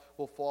stars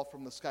will fall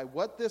from the sky.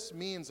 What this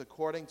means,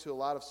 according to a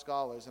lot of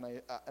scholars,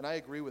 and I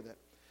agree with it,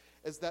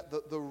 is that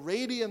the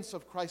radiance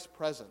of Christ's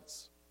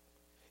presence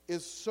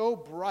is so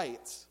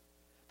bright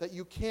that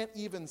you can't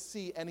even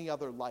see any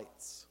other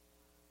lights.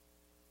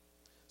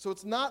 So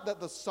it's not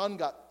that the sun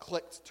got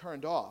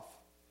turned off.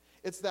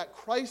 It's that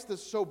Christ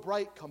is so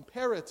bright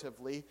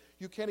comparatively,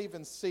 you can't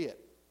even see it.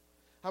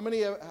 How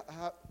many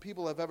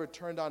people have ever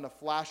turned on a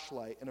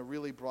flashlight in a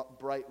really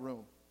bright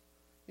room?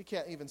 You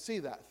can't even see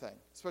that thing,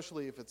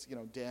 especially if it's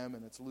dim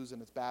and it's losing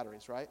its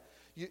batteries, right?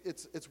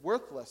 It's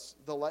worthless.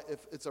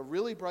 If it's a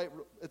really bright,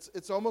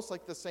 it's almost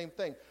like the same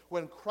thing.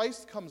 When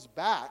Christ comes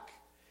back,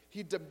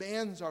 he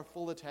demands our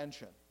full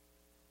attention.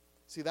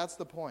 See, that's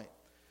the point.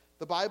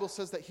 The Bible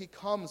says that he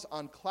comes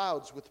on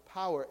clouds with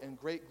power and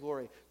great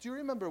glory. Do you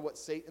remember what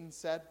Satan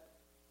said?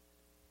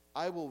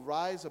 I will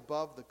rise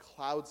above the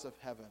clouds of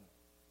heaven.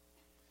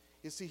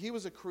 You see, he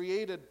was a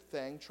created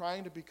thing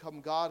trying to become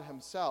God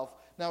himself.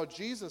 Now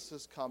Jesus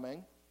is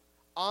coming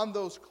on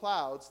those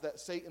clouds that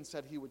Satan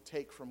said he would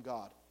take from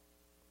God.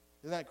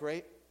 Isn't that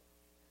great?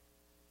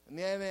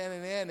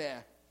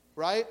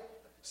 Right?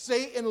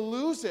 Satan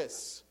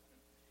loses.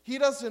 He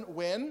doesn't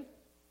win.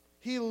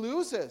 He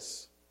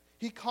loses.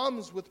 He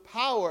comes with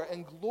power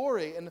and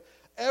glory, and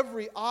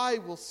every eye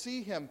will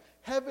see him.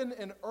 Heaven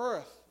and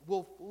earth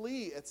will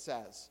flee, it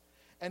says.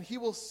 And he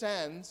will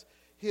send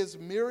his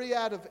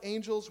myriad of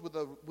angels with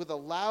a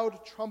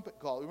loud trumpet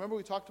call. Remember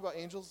we talked about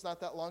angels not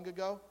that long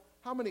ago?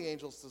 How many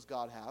angels does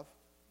God have?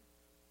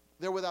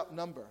 They're without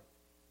number.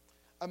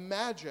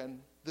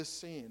 Imagine the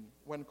scene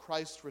when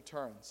Christ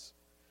returns,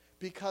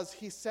 because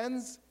he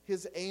sends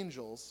his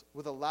angels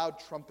with a loud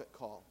trumpet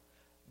call.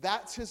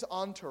 That's his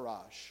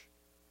entourage.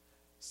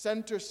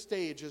 Center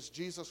stage is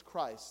Jesus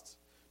Christ.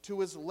 To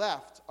his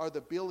left are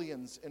the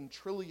billions and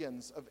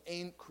trillions of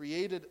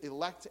created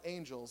elect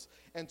angels,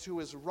 and to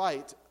his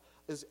right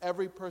is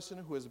every person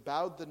who has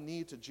bowed the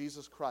knee to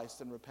Jesus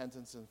Christ in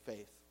repentance and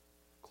faith,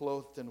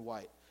 clothed in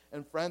white.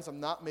 And friends, I'm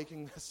not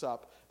making this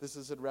up. This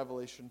is in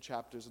Revelation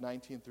chapters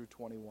 19 through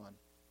 21.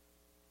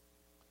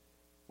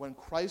 When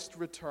Christ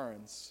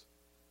returns,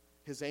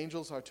 his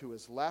angels are to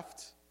his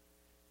left,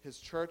 his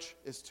church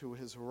is to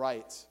his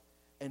right,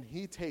 and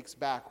he takes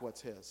back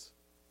what's his.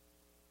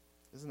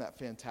 Isn't that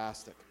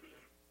fantastic?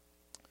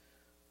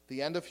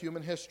 The end of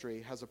human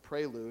history has a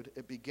prelude.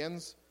 It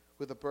begins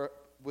with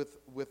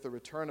the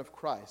return of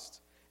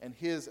Christ, and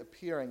his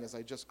appearing, as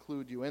I just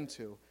clued you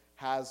into,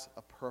 has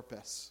a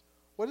purpose.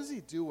 What is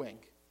he doing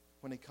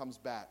when he comes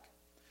back?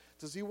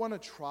 Does he want to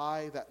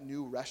try that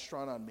new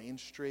restaurant on Main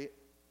Street?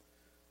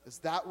 Is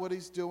that what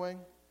he's doing?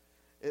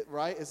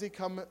 Right? Is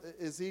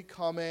he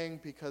coming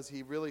because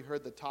he really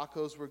heard the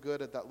tacos were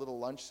good at that little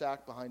lunch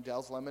sack behind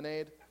Dell's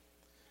Lemonade?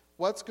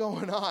 What's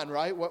going on,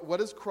 right?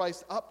 What is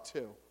Christ up to?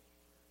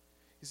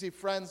 You see,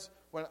 friends,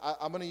 when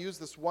I'm going to use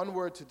this one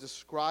word to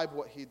describe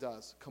what he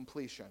does: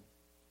 completion.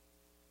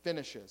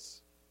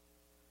 Finishes.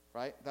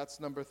 Right? That's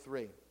number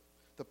 3.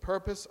 The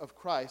purpose of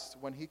Christ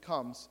when he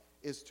comes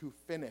is to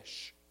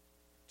finish,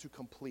 to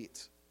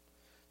complete.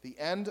 The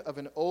end of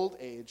an old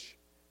age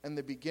and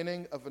the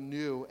beginning of a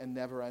new and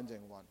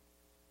never-ending one.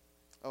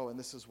 Oh, and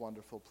this is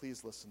wonderful.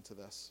 Please listen to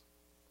this.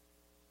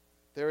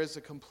 There is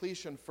a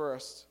completion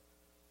first,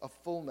 a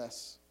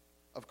fullness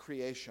of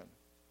creation.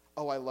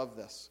 Oh, I love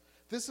this.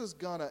 This is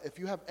if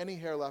you have any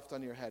hair left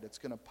on your head, it's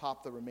gonna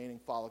pop the remaining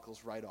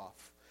follicles right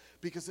off,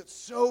 because it's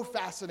so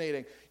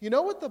fascinating. You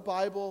know what the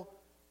Bible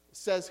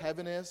says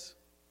heaven is?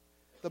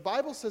 The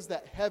Bible says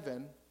that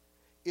heaven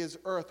is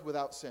earth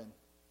without sin.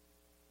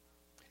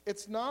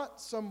 It's not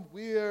some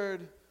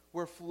weird,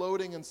 we're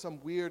floating in some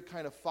weird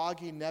kind of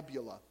foggy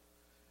nebula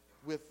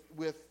with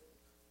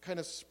kind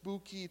of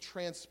spooky,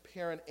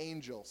 transparent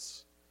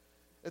angels.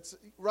 It's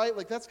right,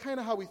 like that's kind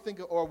of how we think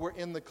of, or we're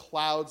in the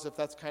clouds, if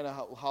that's kind of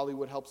how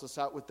Hollywood helps us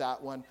out with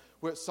that one,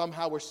 where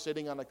somehow we're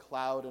sitting on a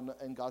cloud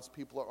and God's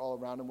people are all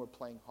around and we're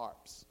playing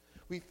harps.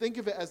 We think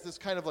of it as this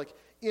kind of like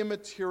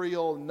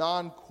immaterial,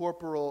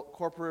 non-corporeal,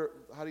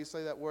 how do you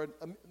say that word?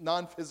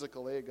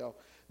 Non-physical, there you go.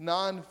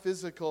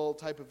 non-physical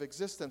type of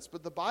existence.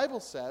 But the Bible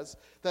says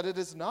that it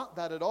is not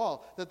that at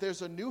all, that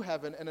there's a new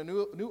heaven and a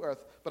new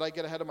earth. But I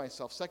get ahead of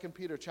myself. 2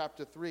 Peter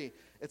chapter 3,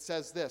 it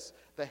says this: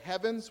 the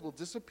heavens will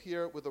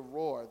disappear with a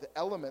roar, the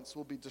elements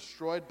will be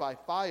destroyed by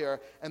fire,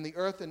 and the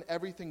earth and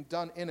everything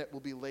done in it will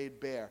be laid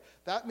bare.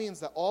 That means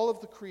that all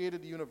of the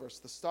created universe,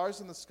 the stars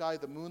in the sky,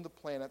 the moon, the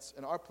planets,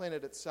 and our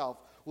planet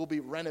itself will be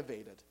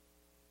renovated.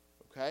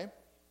 Okay?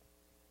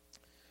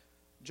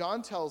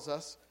 John tells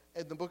us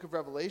in the book of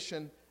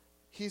Revelation,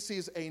 he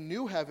sees a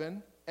new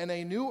heaven and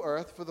a new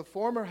earth, for the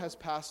former has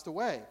passed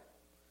away.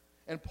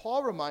 And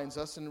Paul reminds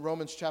us in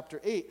Romans chapter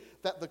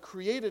 8 that the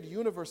created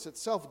universe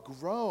itself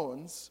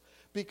groans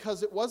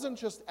because it wasn't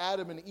just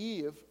Adam and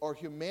Eve or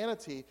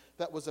humanity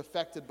that was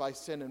affected by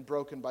sin and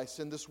broken by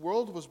sin. This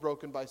world was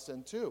broken by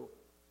sin too.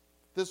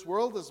 This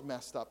world is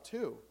messed up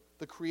too.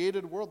 The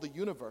created world, the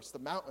universe, the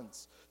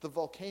mountains, the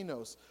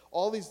volcanoes,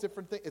 all these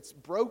different things, it's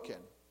broken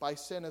by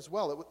sin as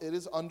well. It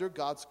is under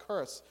God's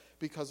curse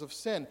because of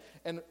sin.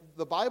 And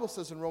the Bible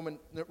says in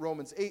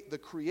Romans 8, the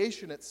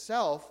creation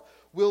itself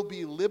will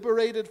be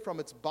liberated from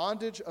its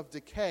bondage of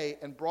decay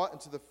and brought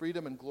into the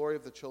freedom and glory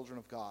of the children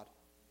of God.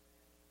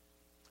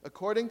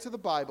 According to the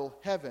Bible,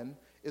 heaven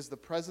is the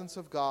presence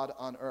of God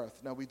on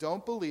earth. Now, we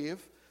don't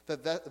believe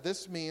that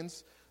this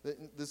means,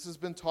 this has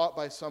been taught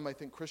by some, I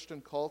think,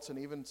 Christian cults and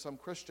even some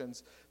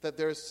Christians, that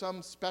there's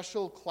some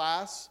special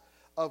class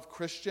of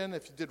Christian,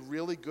 if you did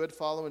really good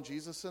following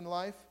Jesus in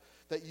life,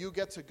 that you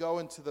get to go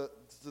into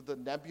the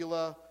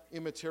nebula,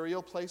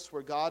 immaterial place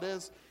where God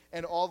is,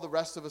 and all the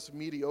rest of us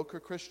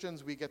mediocre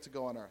Christians, we get to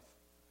go on earth.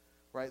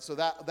 Right? So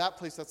that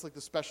place, that's like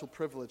the special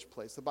privilege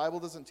place. The Bible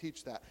doesn't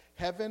teach that.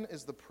 Heaven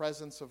is the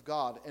presence of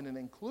God, and it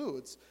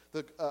includes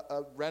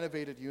a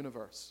renovated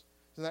universe.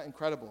 Isn't that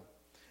incredible?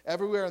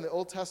 Everywhere in the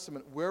Old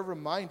Testament, we're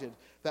reminded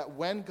that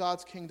when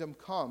God's kingdom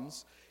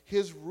comes,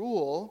 his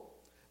rule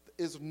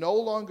is no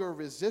longer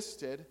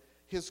resisted,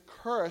 his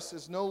curse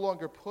is no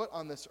longer put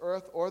on this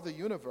earth or the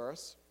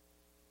universe,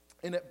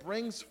 and it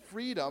brings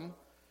freedom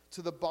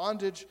to the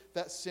bondage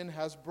that sin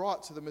has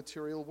brought to the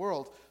material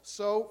world.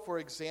 So, for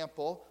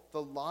example,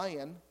 the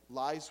lion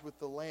lies with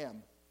the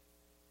lamb.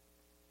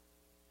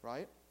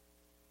 Right?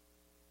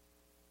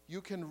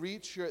 You can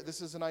reach this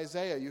is in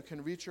Isaiah, you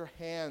can reach your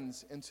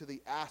hands into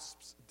the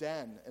asp's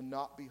den and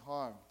not be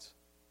harmed.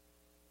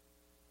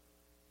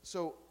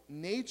 So,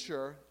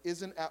 nature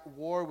isn't at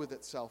war with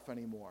itself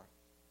anymore.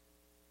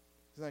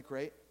 Isn't that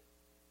great?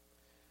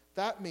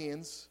 That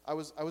means, I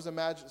was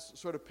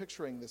sort of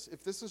picturing this.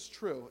 If this is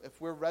true, if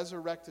we're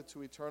resurrected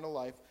to eternal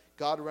life,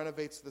 God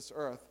renovates this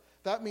earth,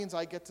 that means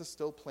I get to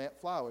still plant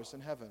flowers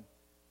in heaven.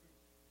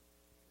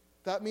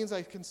 That means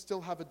I can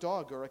still have a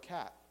dog or a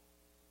cat.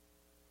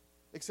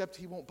 Except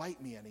he won't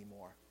bite me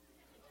anymore.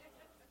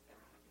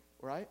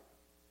 Right?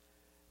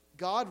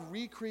 God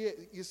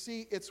recreate. You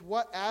see, it's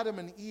what Adam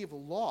and Eve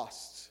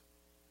lost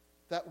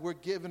that we're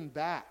given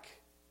back.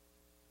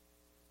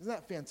 Isn't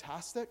that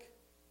fantastic?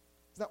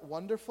 Isn't that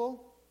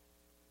wonderful?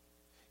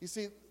 You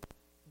see,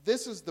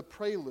 this is the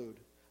prelude.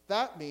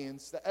 That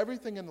means that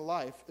everything in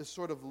life is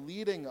sort of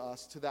leading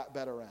us to that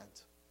better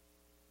end.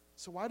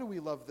 So why do we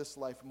love this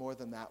life more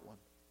than that one?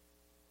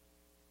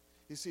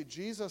 You see,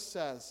 Jesus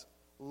says,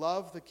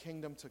 love the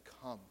kingdom to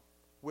come.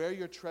 Where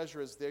your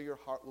treasure is, there your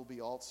heart will be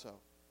also.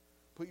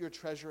 Put your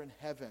treasure in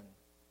heaven.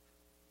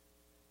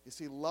 You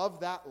see,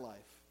 love that life.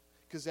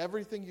 Because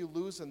everything you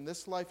lose in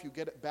this life, you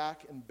get it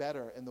back and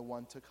better in the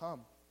one to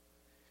come.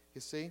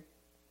 You see?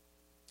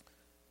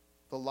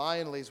 The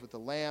lion lays with the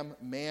lamb.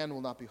 Man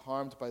will not be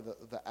harmed by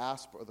the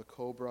asp or the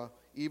cobra.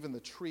 Even the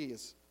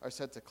trees are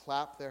said to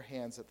clap their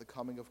hands at the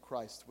coming of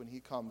Christ when he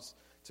comes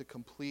to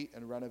complete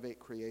and renovate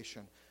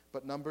creation.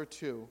 But number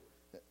two,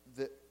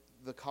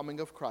 the coming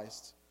of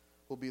Christ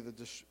will be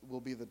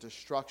the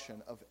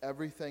destruction of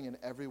everything and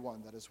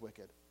everyone that is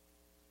wicked.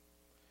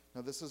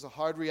 Now, this is a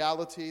hard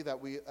reality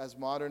that we, as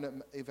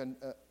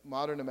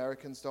modern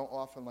Americans, don't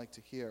often like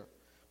to hear.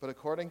 But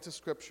according to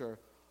Scripture,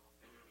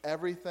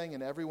 everything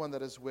and everyone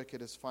that is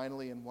wicked is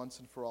finally and once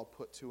and for all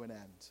put to an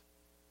end,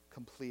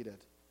 completed,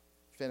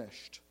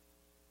 finished.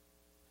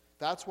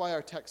 That's why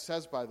our text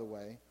says, by the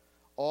way,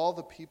 all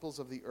the peoples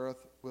of the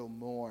earth will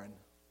mourn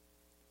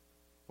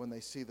when they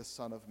see the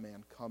Son of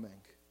Man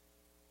coming.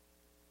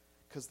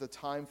 Because the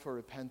time for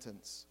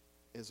repentance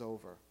is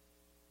over.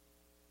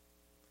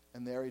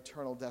 And their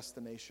eternal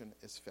destination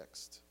is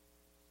fixed.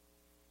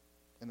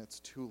 And it's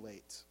too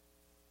late.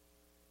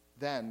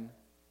 Then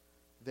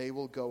they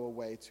will go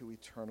away to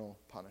eternal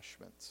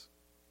punishment.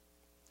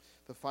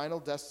 The final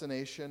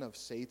destination of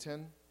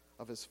Satan,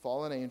 of his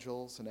fallen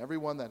angels, and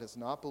everyone that has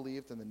not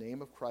believed in the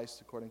name of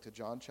Christ, according to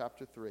John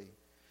chapter 3,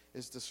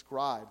 is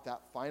described,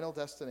 that final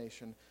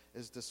destination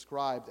is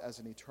described as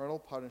an eternal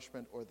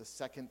punishment or the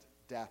second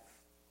death.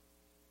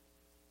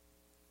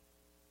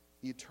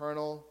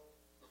 Eternal,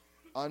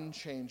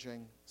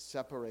 unchanging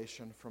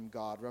separation from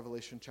God.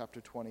 Revelation chapter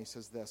 20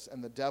 says this,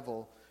 and the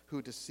devil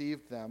who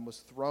deceived them was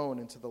thrown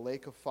into the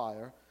lake of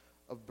fire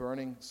of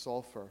burning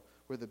sulfur,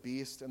 where the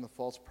beast and the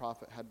false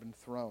prophet had been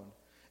thrown.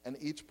 And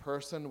each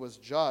person was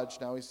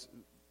judged. Now he's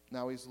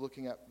Now he's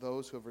looking at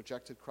those who have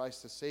rejected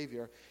Christ as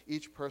Savior.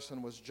 Each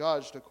person was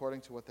judged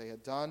according to what they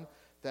had done.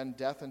 Then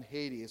death and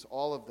Hades,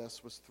 all of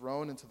this was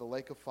thrown into the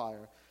lake of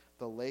fire.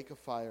 The lake of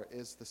fire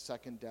is the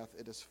second death.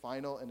 It is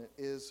final and it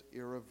is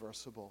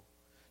irreversible.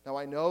 Now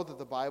I know that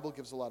the Bible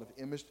gives a lot of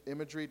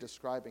imagery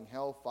describing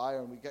hell, fire,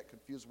 and we get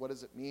confused. What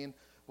does it mean?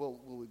 Will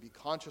we be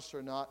conscious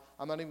or not?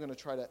 I'm not even going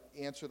to try to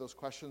answer those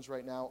questions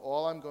right now.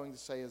 All I'm going to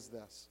say is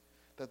this,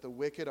 that the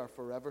wicked are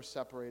forever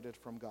separated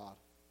from God.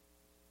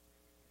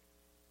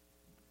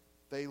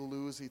 They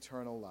lose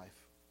eternal life.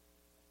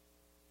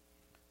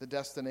 The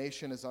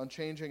destination is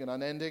unchanging and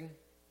unending,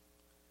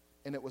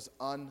 and it was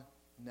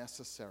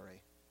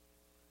unnecessary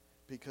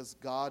because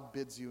God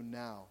bids you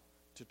now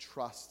to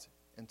trust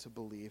and to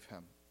believe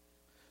him.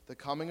 The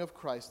coming of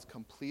Christ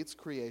completes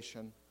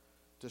creation,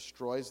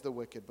 destroys the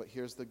wicked, but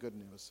here's the good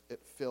news.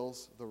 It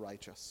fills the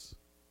righteous.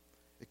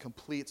 It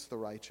completes the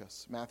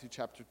righteous. Matthew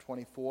chapter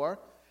 24,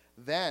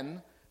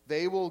 then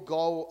they will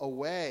go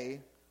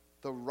away,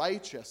 the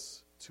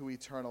righteous, to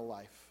eternal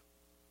life.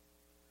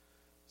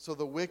 So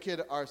the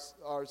wicked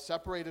are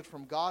separated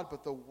from God,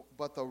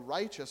 but the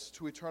righteous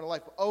to eternal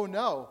life. Oh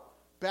no,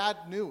 bad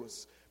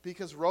news.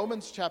 Because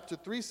Romans chapter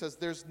 3 says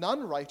there's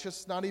none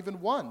righteous, not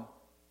even one.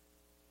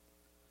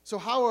 So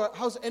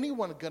how's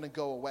anyone going to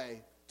go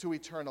away to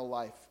eternal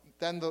life?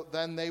 Then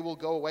they will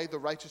go away, the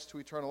righteous to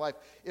eternal life.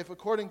 If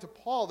according to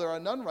Paul there are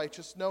none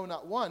righteous, no,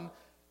 not one,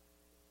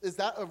 is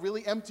that a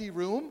really empty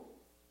room?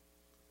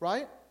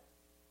 Right?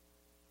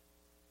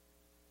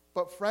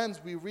 But friends,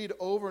 we read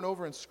over and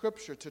over in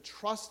Scripture, to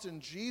trust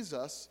in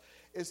Jesus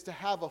is to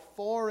have a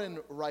foreign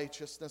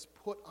righteousness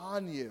put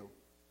on you,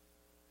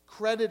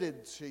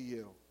 credited to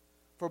you.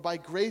 For by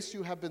grace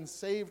you have been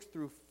saved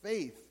through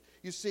faith.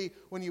 You see,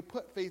 when you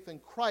put faith in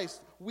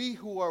Christ, we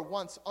who are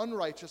once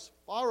unrighteous,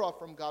 far off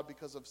from God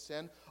because of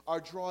sin,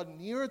 are drawn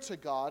near to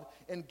God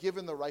and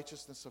given the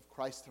righteousness of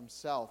Christ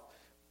himself.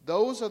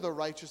 Those are the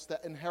righteous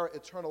that inherit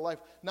eternal life,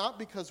 not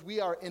because we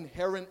are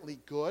inherently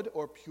good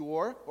or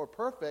pure or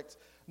perfect.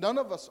 None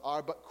of us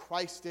are, but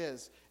Christ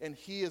is, and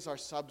he is our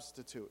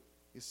substitute.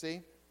 You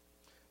see?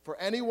 For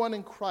anyone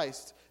in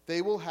Christ,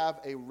 they will have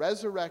a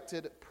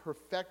resurrected,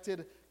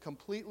 perfected,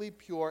 completely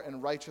pure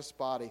and righteous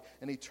body,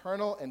 an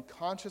eternal and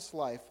conscious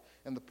life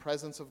in the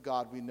presence of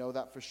God. We know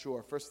that for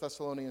sure. 1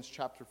 Thessalonians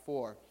chapter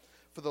 4.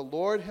 For the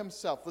Lord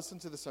himself, listen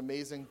to this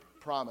amazing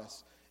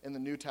promise in the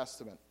New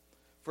Testament.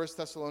 1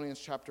 Thessalonians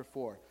chapter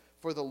 4.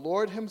 For the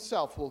Lord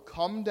himself will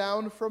come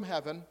down from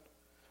heaven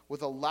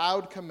with a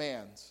loud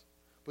command,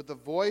 with the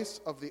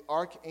voice of the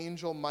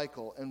archangel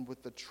Michael, and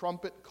with the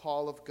trumpet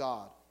call of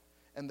God.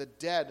 And the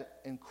dead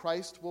in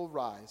Christ will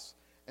rise,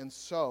 and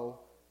so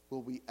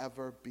will we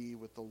ever be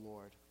with the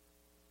Lord.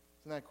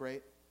 Isn't that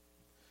great?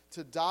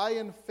 To die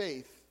in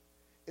faith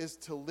is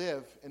to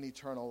live in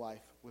eternal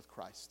life with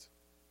Christ.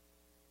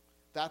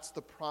 That's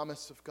the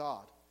promise of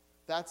God.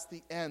 That's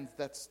the end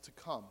that's to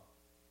come.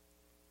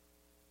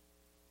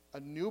 A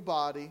new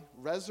body,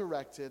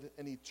 resurrected,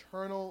 and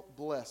eternal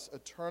bliss,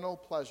 eternal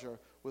pleasure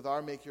with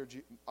our Maker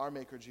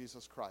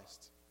Jesus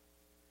Christ.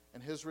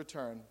 And his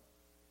return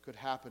could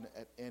happen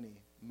at any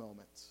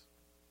moment.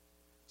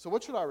 So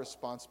what should our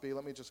response be?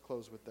 Let me just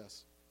close with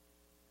this.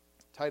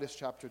 Titus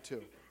chapter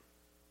 2.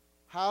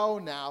 How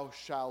now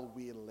shall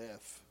we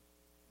live,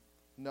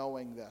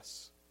 knowing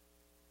this?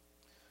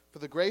 For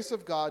the grace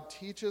of God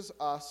teaches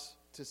us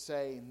to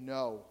say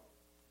no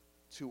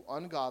to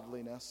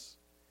ungodliness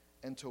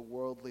and to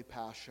worldly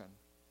passion,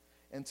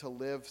 and to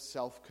live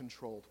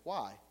self-controlled.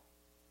 Why?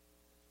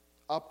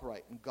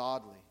 Upright and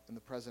godly in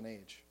the present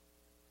age,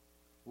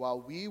 while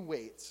we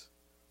wait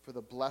for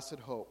the blessed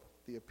hope,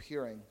 the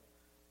appearing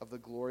of the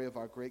glory of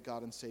our great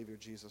God and Savior,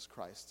 Jesus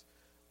Christ.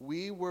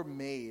 We were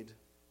made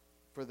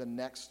for the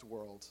next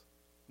world,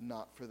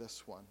 not for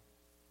this one.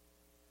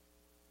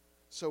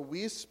 So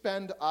we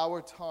spend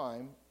our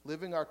time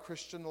living our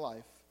Christian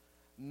life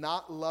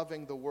not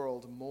loving the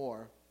world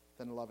more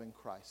than loving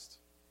Christ.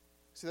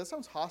 See, that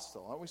sounds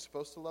hostile. Aren't we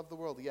supposed to love the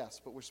world?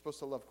 Yes, but we're supposed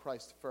to love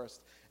Christ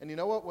first. And you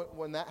know what?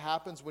 When that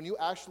happens, when you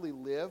actually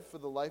live for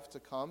the life to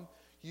come,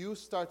 you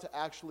start to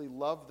actually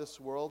love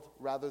this world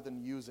rather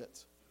than use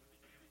it.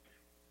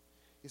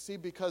 You see,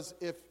 because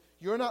if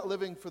you're not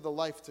living for the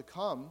life to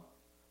come,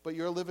 but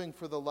you're living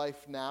for the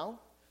life now,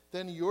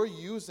 then you're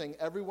using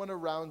everyone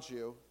around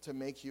you to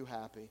make you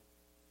happy,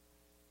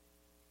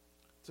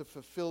 to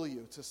fulfill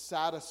you, to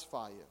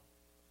satisfy you.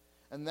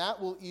 And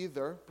that will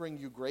either bring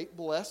you great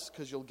bliss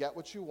because you'll get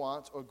what you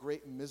want, or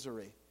great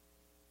misery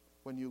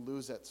when you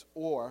lose it,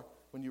 or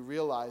when you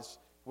realize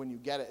when you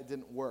get it, it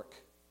didn't work.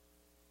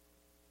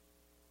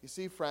 You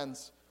see,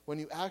 friends, when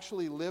you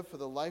actually live for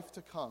the life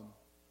to come,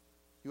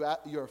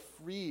 you're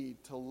free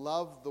to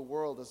love the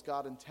world as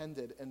God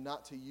intended and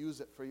not to use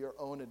it for your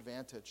own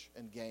advantage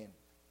and gain.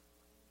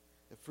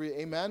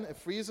 Amen? It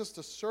frees us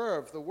to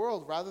serve the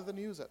world rather than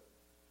use it.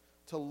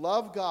 To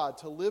love God,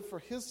 to live for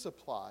his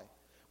supply.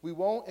 We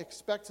won't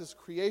expect his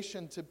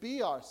creation to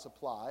be our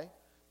supply,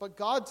 but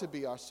God to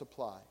be our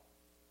supply.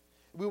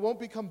 We won't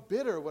become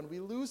bitter when we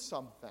lose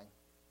something.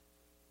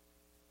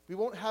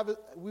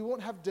 We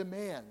won't have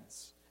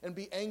demands and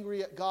be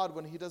angry at God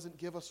when he doesn't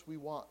give us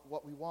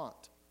what we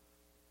want.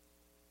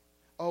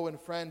 Oh, and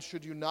friends,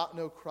 should you not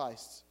know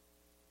Christ,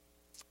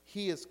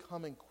 he is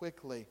coming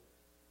quickly.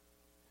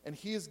 And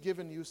he has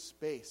given you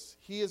space.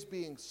 He is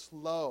being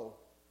slow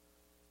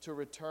to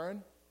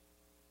return,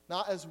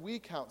 not as we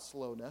count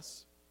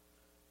slowness,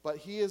 but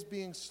he is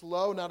being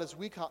slow, not as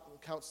we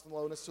count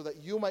slowness, so that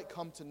you might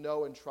come to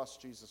know and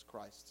trust Jesus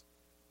Christ.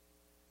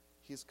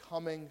 He's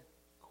coming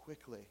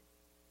quickly.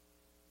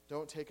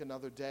 Don't take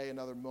another day,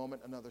 another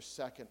moment, another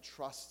second.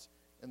 Trust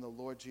in the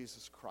Lord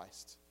Jesus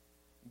Christ.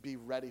 Be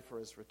ready for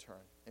his return.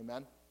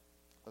 Amen?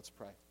 Let's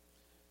pray.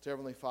 Dear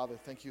Heavenly Father,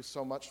 thank you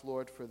so much,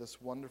 Lord, for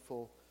this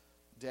wonderful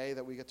day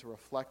that we get to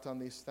reflect on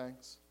these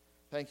things.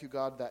 Thank you,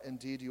 God, that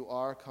indeed you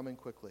are coming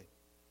quickly.